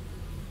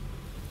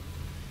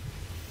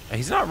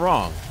 He's not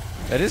wrong.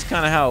 That is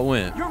kind of how it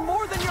went. You're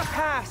more than your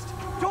past.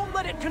 Don't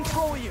let it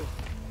control you.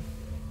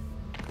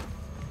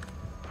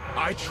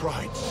 I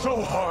tried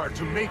so hard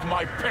to make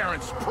my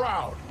parents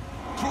proud,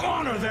 to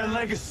honor their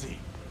legacy.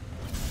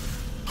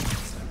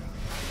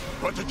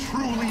 But to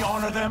truly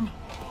honor them,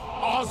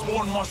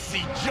 Osborn must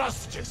see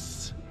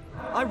justice.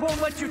 I won't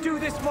let you do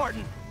this,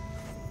 Martin.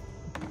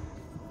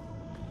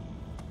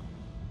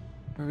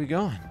 Where are we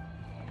going?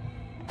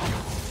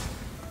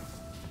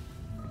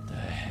 The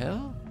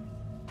hell?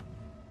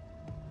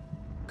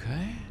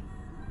 Okay.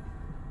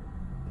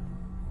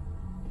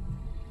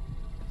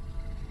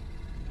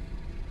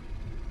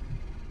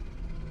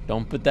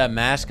 Don't put that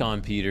mask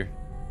on, Peter.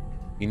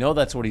 You know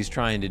that's what he's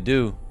trying to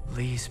do.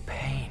 Lee's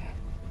pain.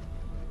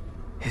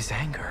 His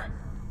anger.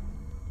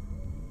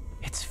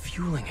 It's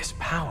fueling his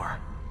power.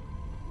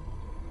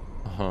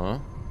 Uh-huh.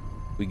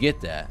 We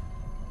get that.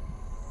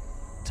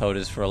 Told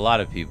us for a lot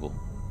of people.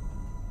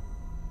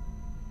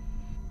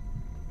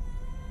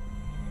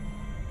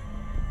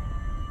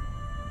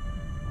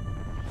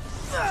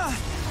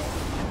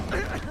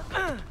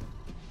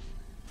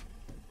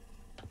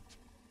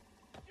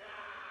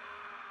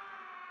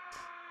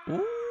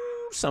 Ooh,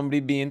 somebody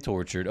being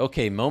tortured.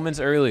 Okay, moments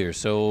earlier,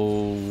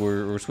 so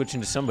we're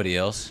switching to somebody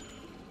else.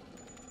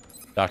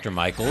 Dr.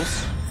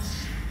 Michaels.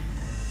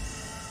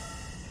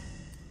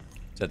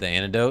 Is that the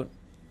antidote?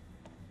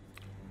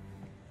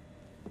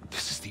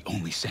 This is the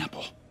only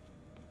sample.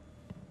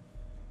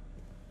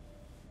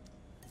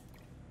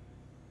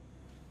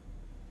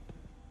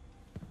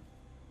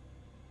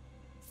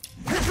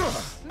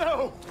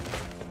 No!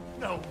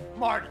 No,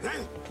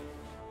 Martin!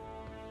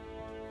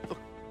 Look,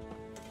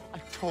 I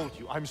told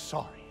you I'm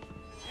sorry.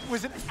 It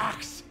was an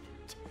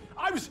accident.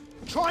 I was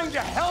trying to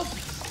help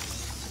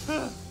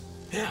you.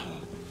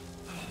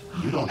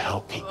 You don't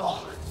help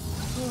people.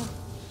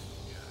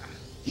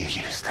 You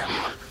use them.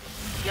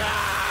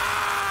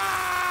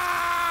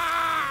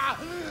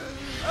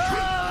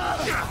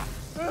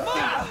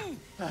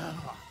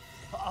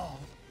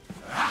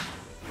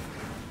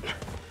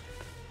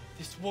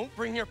 This won't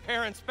bring your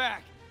parents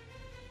back.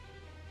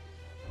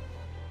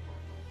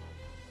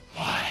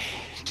 Why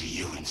do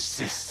you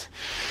insist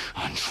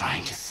on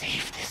trying to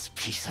save this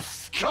piece of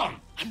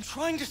scum? I'm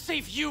trying to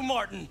save you,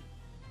 Martin.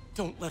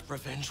 Don't let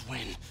revenge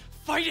win.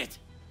 Fight it!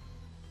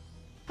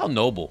 How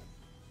noble.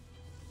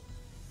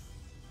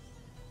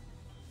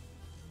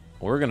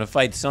 We're gonna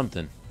fight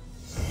something.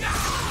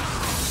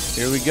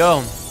 Here we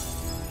go.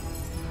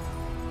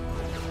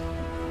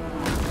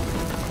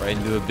 Right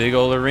into a big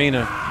old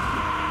arena.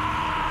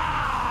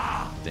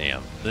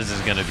 Damn, this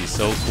is gonna be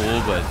so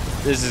cool, but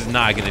this is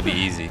not gonna be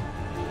easy.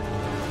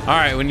 All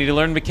right, we need to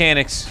learn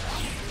mechanics.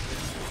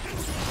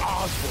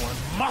 Osborn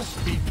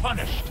must be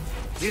punished.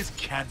 His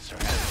cancer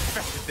has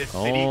infected this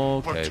city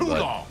for too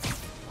long.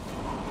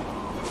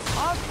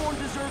 Osborn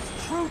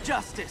deserves true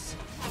justice.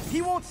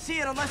 He won't see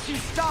it unless he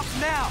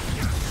stops now.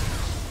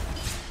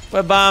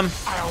 Web bomb.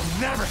 I'll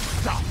never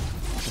stop.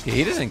 Okay,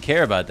 he doesn't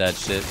care about that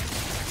shit.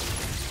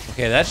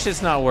 Okay, that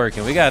shit's not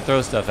working. We gotta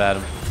throw stuff at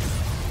him.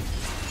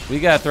 We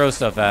gotta throw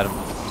stuff at him.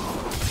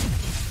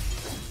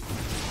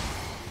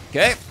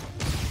 Okay.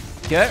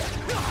 Okay.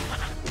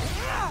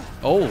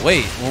 Oh,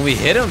 wait. When we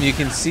hit him, you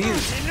can see...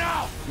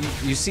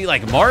 You see,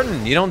 like,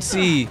 Martin. You don't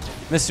see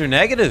Mr.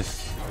 Negative.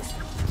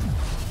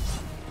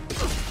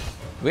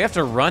 We have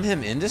to run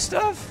him into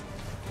stuff?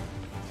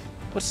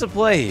 What's the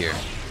play here?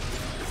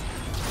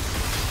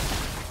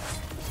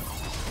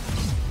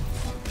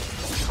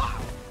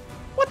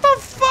 What the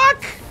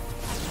fuck?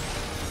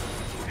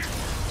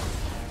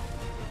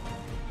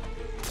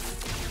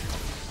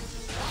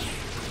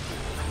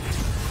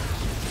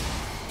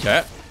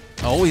 Okay.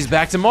 Oh, he's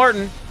back to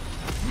Martin.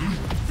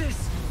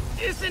 This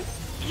isn't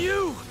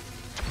you.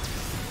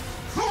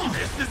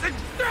 This is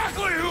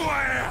exactly who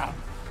I am.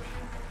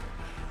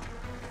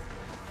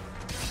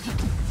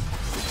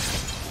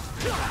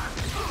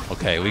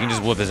 Okay, we can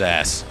just whoop his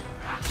ass.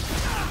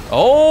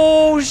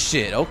 Oh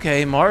shit.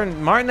 Okay,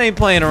 Martin ain't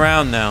playing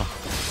around now.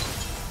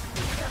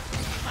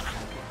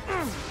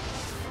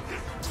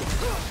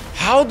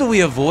 How do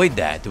we avoid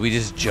that? Do we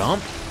just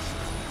jump?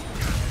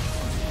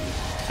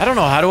 I don't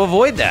know how to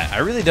avoid that. I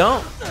really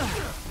don't.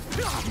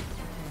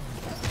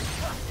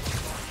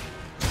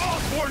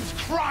 Osborn's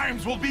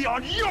crimes will be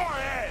on your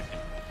head.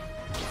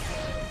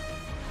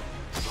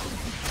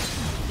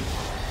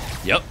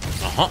 Yep.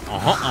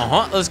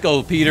 Let's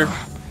go, Peter.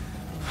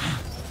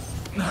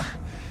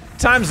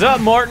 Time's up,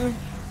 Martin.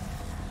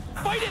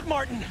 Fight it,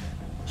 Martin.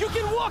 You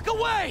can walk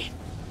away.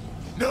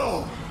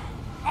 No.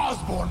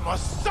 Osborn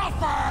must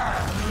suffer.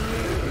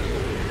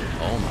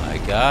 Oh my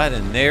god,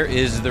 and there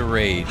is the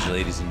rage,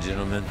 ladies and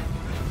gentlemen.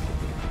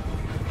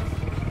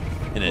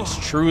 In its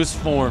truest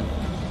form.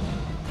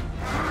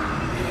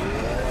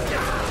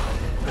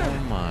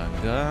 Oh my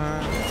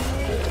god.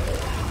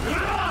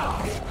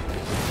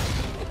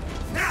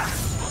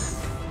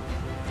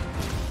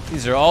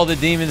 These are all the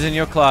demons in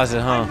your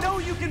closet, huh? I know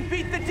you can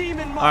beat the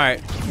demon, Martin. All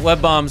right,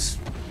 web bombs.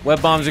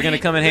 Web bombs are gonna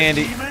come in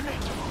handy. I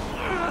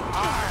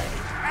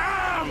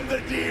am the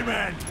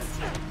demon.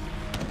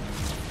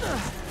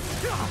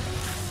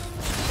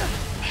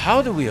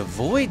 How do we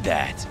avoid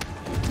that?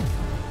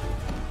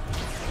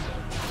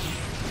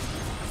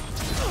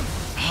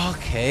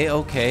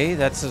 Okay,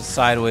 that's a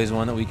sideways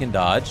one that we can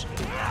dodge.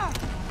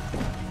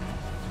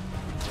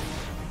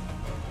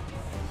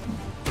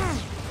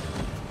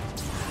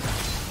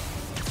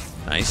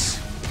 Nice.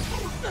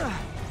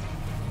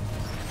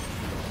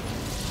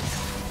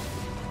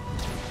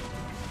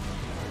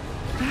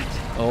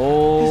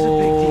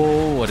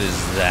 Oh, what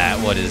is that?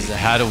 What is that?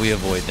 How do we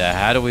avoid that?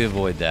 How do we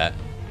avoid that?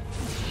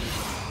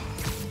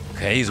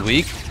 Okay, he's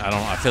weak.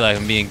 I feel like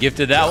I'm being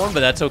gifted that one, but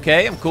that's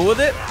okay. I'm cool with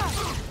it.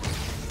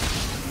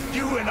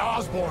 You and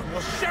Osborn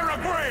will share a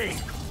grave.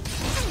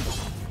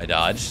 I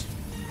dodged.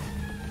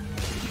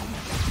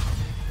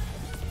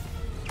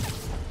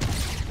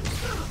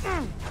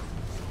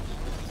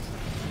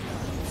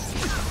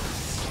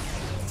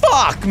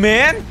 Fuck,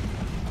 man!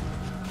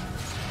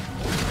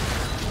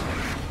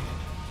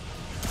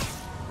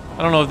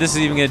 I don't know if this is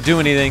even gonna do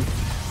anything.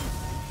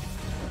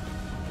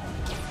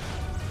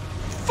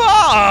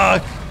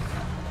 Fuck!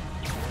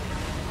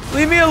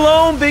 Leave me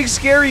alone, big,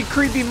 scary,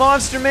 creepy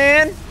monster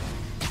man.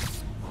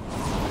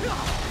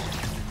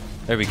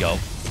 There we go.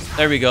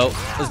 There we go.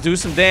 Let's do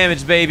some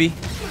damage, baby.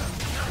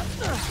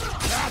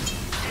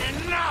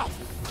 Enough!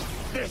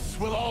 This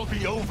will all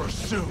be over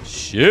soon.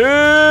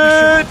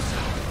 Shit!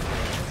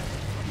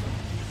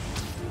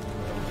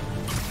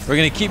 We're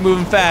gonna keep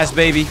moving fast,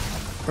 baby.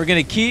 We're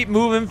gonna keep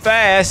moving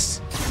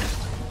fast.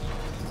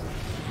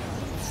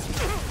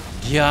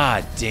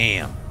 God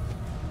damn.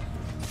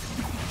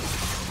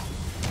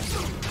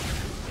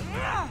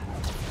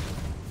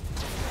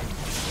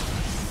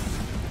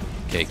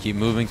 Okay, keep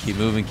moving, keep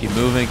moving, keep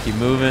moving, keep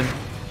moving.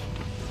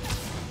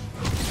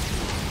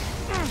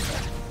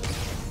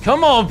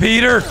 Come on,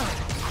 Peter!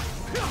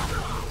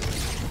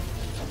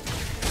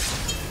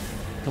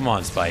 Come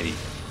on, Spidey.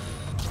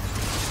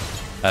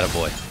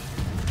 Attaboy.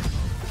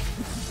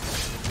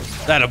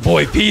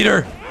 Attaboy,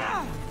 Peter!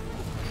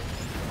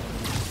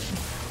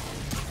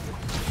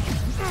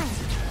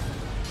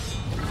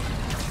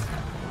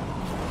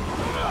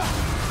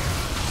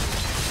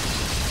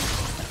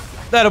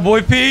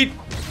 Attaboy, Pete!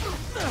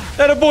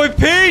 Attaboy,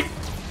 Pete!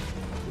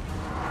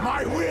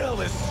 My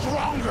will is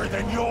stronger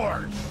than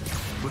yours.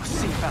 We'll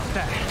see about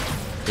that.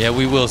 Yeah,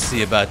 we will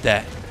see about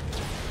that.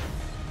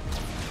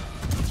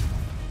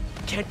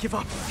 Can't give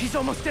up. He's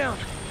almost down.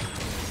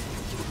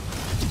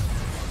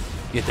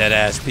 Get that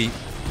ass, Pete.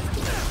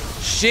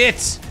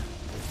 Shit!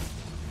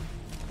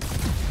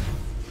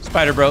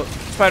 Spider bro.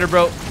 Spider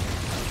bro.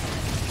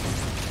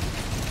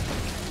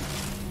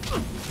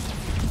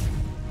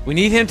 We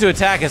need him to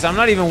attack us. I'm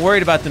not even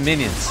worried about the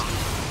minions.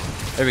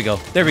 There we go.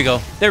 There we go.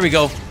 There we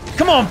go.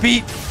 Come on,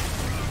 Pete.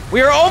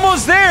 We are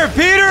almost there,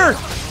 Peter.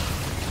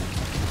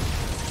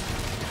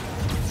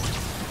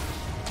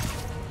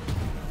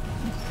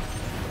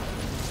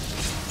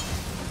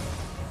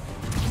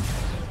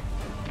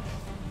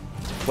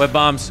 Web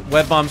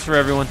bombs for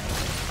everyone.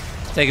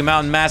 Take them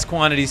out in mass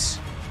quantities.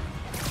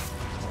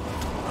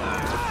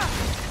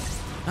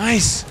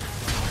 Nice.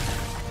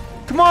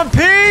 Come on,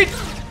 Pete.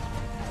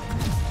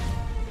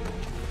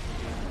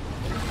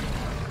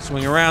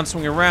 Swing around,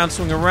 swing around,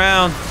 swing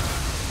around.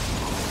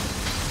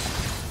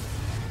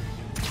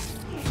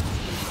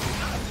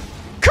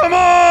 Come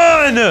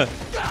on!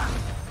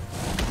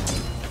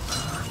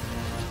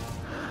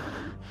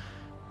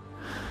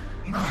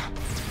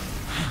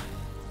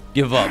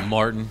 Give up,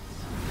 Martin.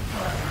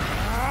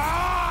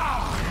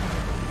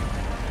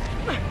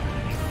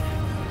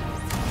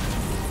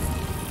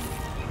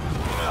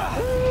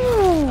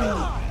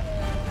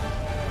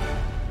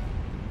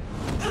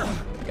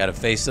 Gotta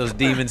face those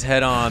demons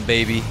head on,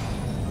 baby.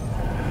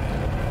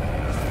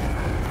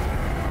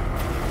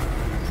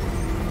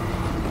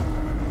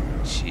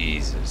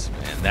 Jesus,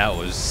 man, that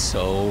was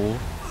so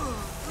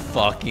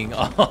fucking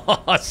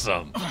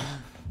awesome.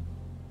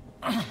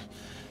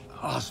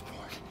 Osborn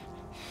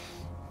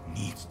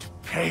needs to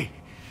pay.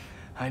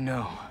 I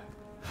know.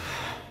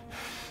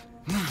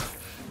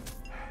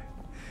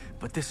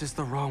 But this is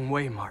the wrong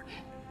way, Martin.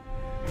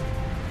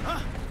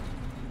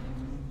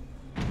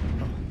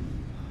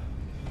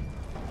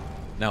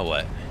 Now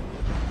what?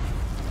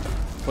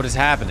 What is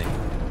happening?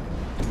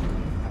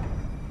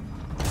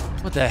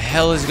 What the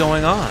hell is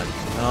going on?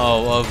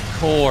 Oh, of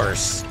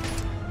course.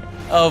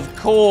 Of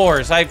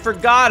course. I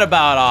forgot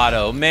about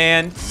Otto,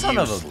 man. Son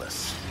of a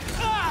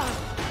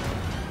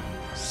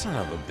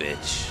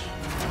bitch.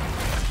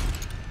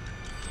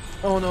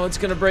 Oh no, it's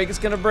gonna break. It's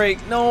gonna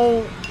break.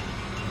 No.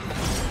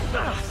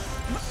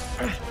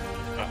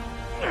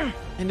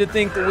 And to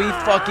think that we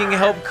fucking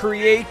helped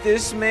create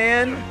this,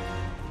 man.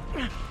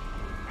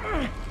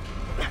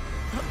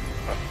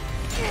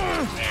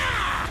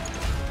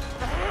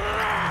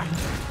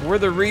 We're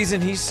the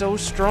reason he's so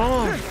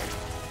strong.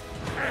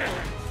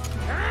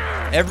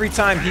 Every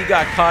time he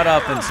got caught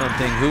up in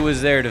something, who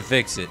was there to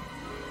fix it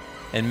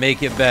and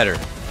make it better?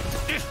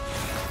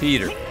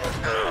 Peter.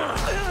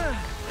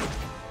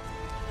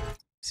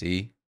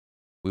 See?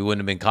 We wouldn't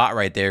have been caught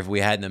right there if we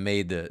hadn't have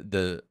made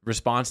the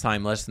response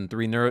time less than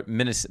 3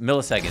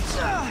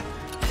 milliseconds.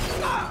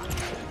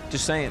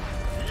 Just saying.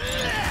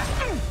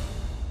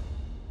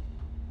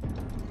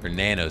 Or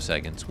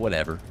nanoseconds,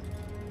 whatever.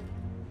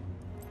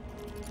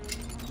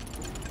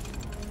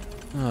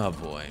 Oh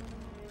boy.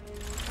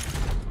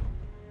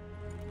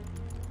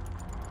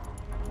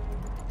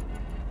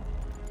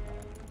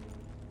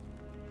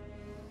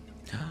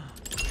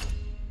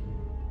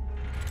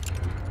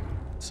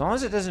 As long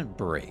as it doesn't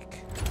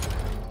break.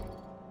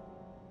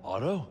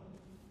 Otto?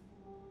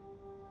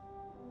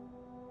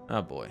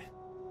 Oh boy.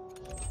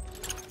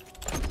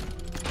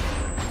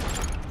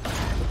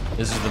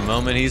 This is the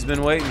moment he's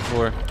been waiting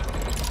for.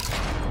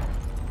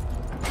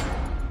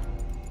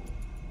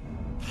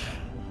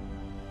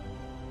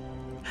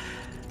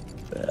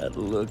 That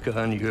look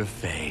on your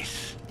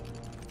face.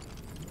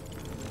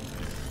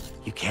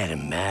 You can't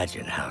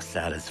imagine how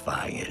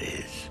satisfying it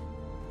is.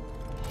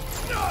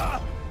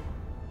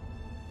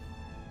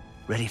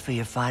 Ready for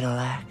your final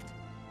act?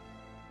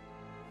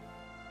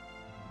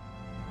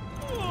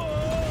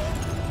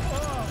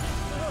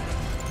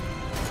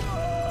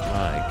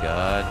 My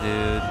God,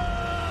 dude.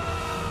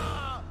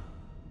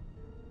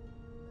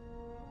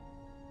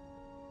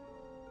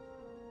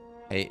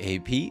 Hey,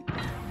 Pete.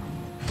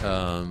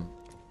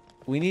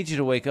 We need you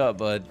to wake up,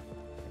 bud.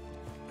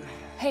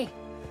 Hey.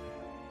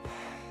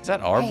 Is that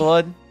our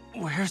blood?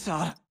 Where's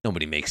Otto?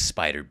 Nobody makes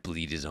Spider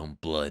bleed his own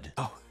blood.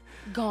 Oh.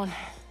 Gone.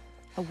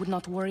 I would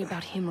not worry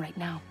about him right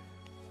now.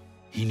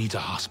 He needs a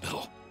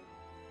hospital.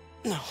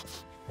 No.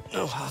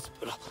 No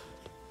hospital.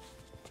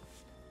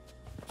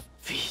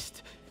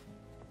 Feast.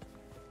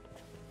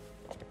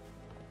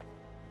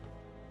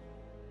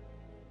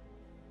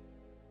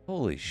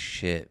 Holy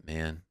shit,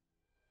 man.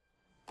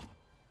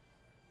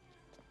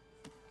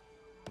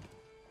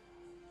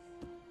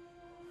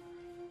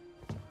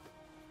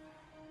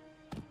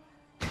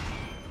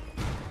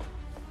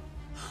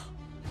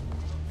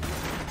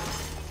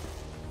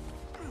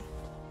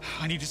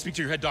 I need to speak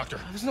to your head doctor.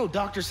 There's no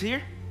doctors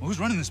here. Well, who's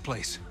running this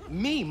place?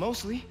 Me,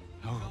 mostly.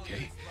 Oh,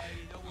 okay.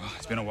 Well,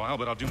 it's been a while,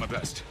 but I'll do my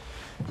best.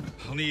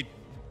 I'll need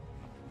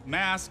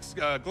masks,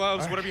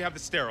 gloves, whatever you have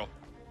that's sterile.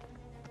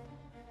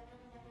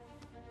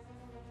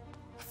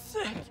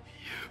 Thank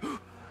you.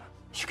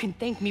 You can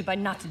thank me by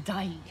not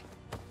dying.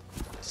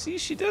 See,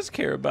 she does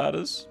care about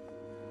us.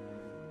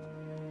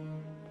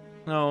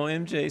 No,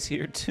 MJ's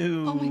here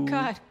too. Oh my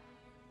God.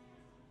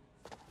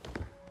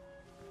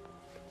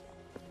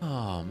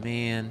 Oh,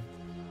 man.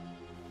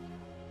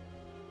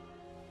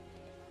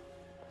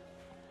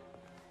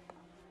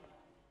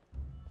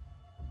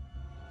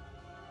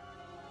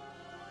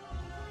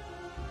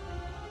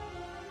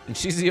 And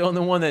she's the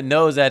only one that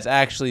knows that's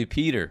actually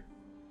Peter.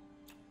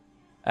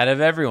 Out of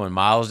everyone.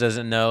 Miles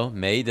doesn't know.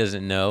 May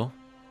doesn't know.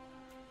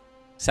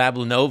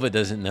 Sablanova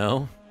doesn't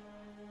know.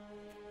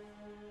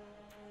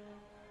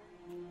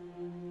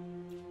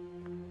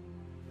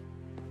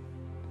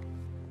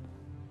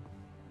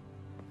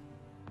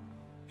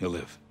 He'll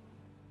live,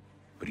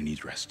 but he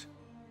needs rest.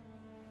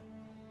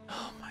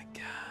 Oh my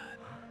God.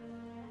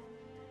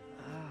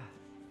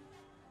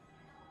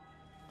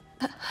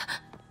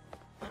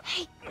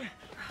 Hey,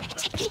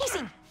 take it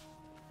easy.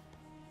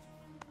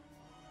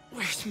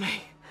 Where's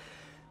May?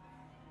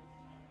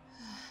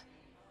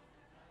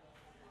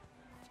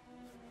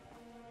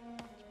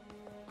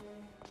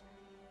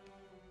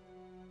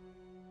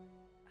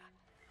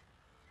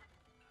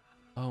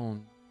 Oh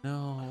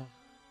no.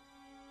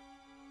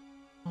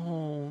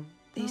 Oh.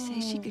 They say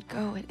she could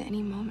go at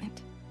any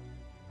moment.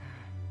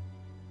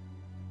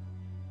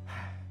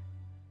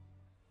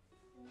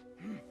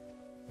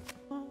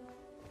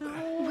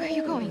 Where are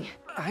you going?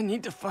 I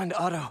need to find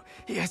Otto.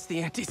 He has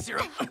the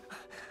anti-serum. I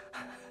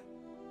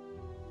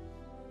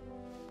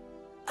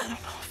don't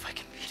know if I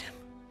can beat him.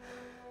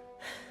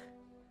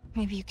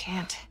 Maybe you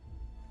can't.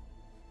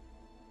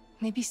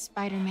 Maybe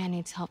Spider-Man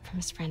needs help from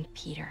his friend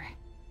Peter.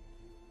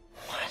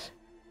 What?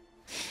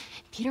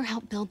 Peter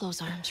helped build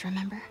those arms,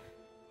 remember?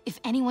 If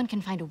anyone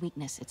can find a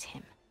weakness, it's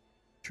him.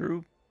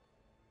 True.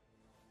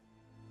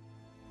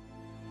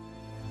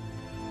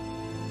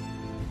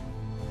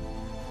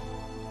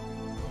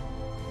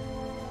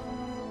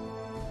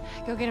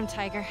 Go get him,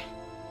 Tiger.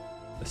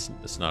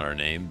 That's not our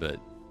name, but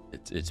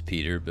it's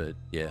Peter, but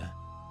yeah.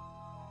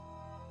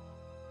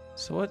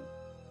 So what?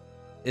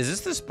 Is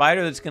this the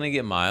spider that's gonna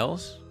get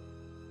Miles?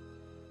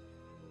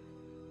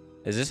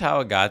 Is this how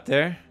it got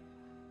there?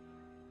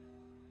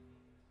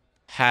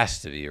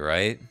 Has to be,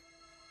 right?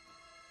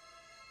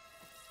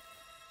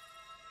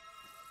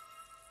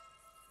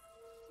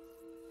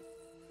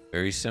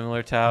 Very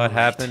similar to how it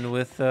happened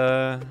with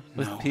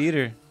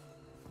Peter.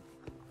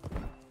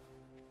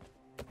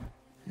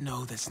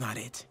 No, that's not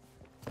it.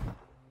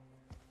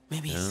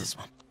 Maybe it's this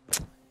one.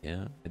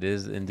 Yeah, it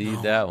is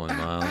indeed that one,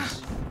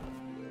 Miles.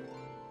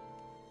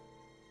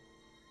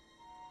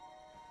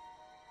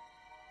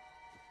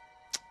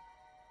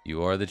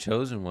 You are the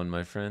chosen one,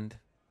 my friend.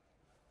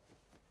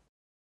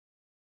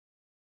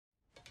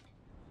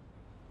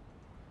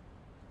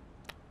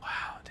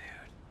 Wow,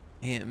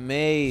 dude. Aunt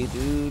May,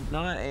 dude.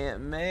 Not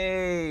Aunt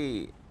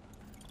May.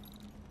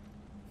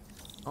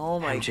 Oh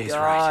my MJ's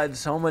God, right.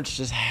 so much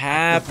just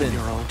happened.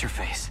 Neural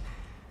interface.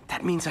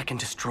 That means I can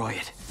destroy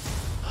it.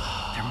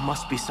 There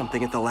must be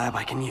something at the lab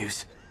I can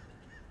use.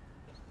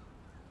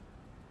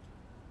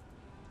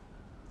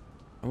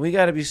 We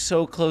gotta be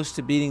so close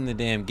to beating the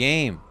damn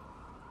game.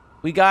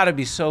 We gotta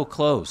be so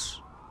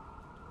close.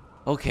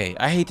 Okay,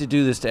 I hate to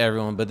do this to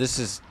everyone, but this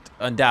is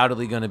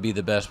undoubtedly gonna be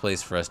the best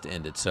place for us to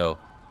end it. So,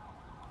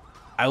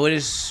 I would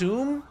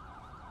assume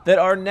that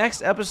our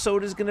next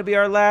episode is gonna be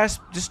our last,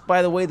 just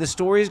by the way the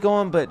story's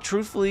going, but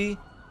truthfully,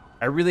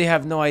 I really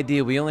have no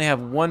idea. We only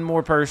have one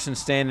more person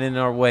standing in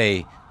our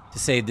way to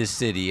save this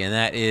city, and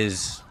that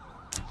is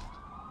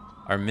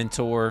our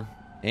mentor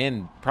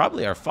and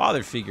probably our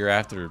father figure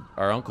after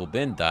our Uncle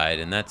Ben died,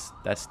 and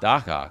that's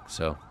Doc Ock.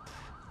 So,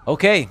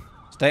 okay,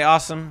 stay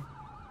awesome,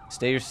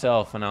 stay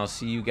yourself, and I'll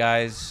see you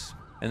guys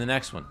in the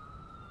next one.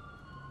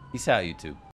 Peace out, YouTube.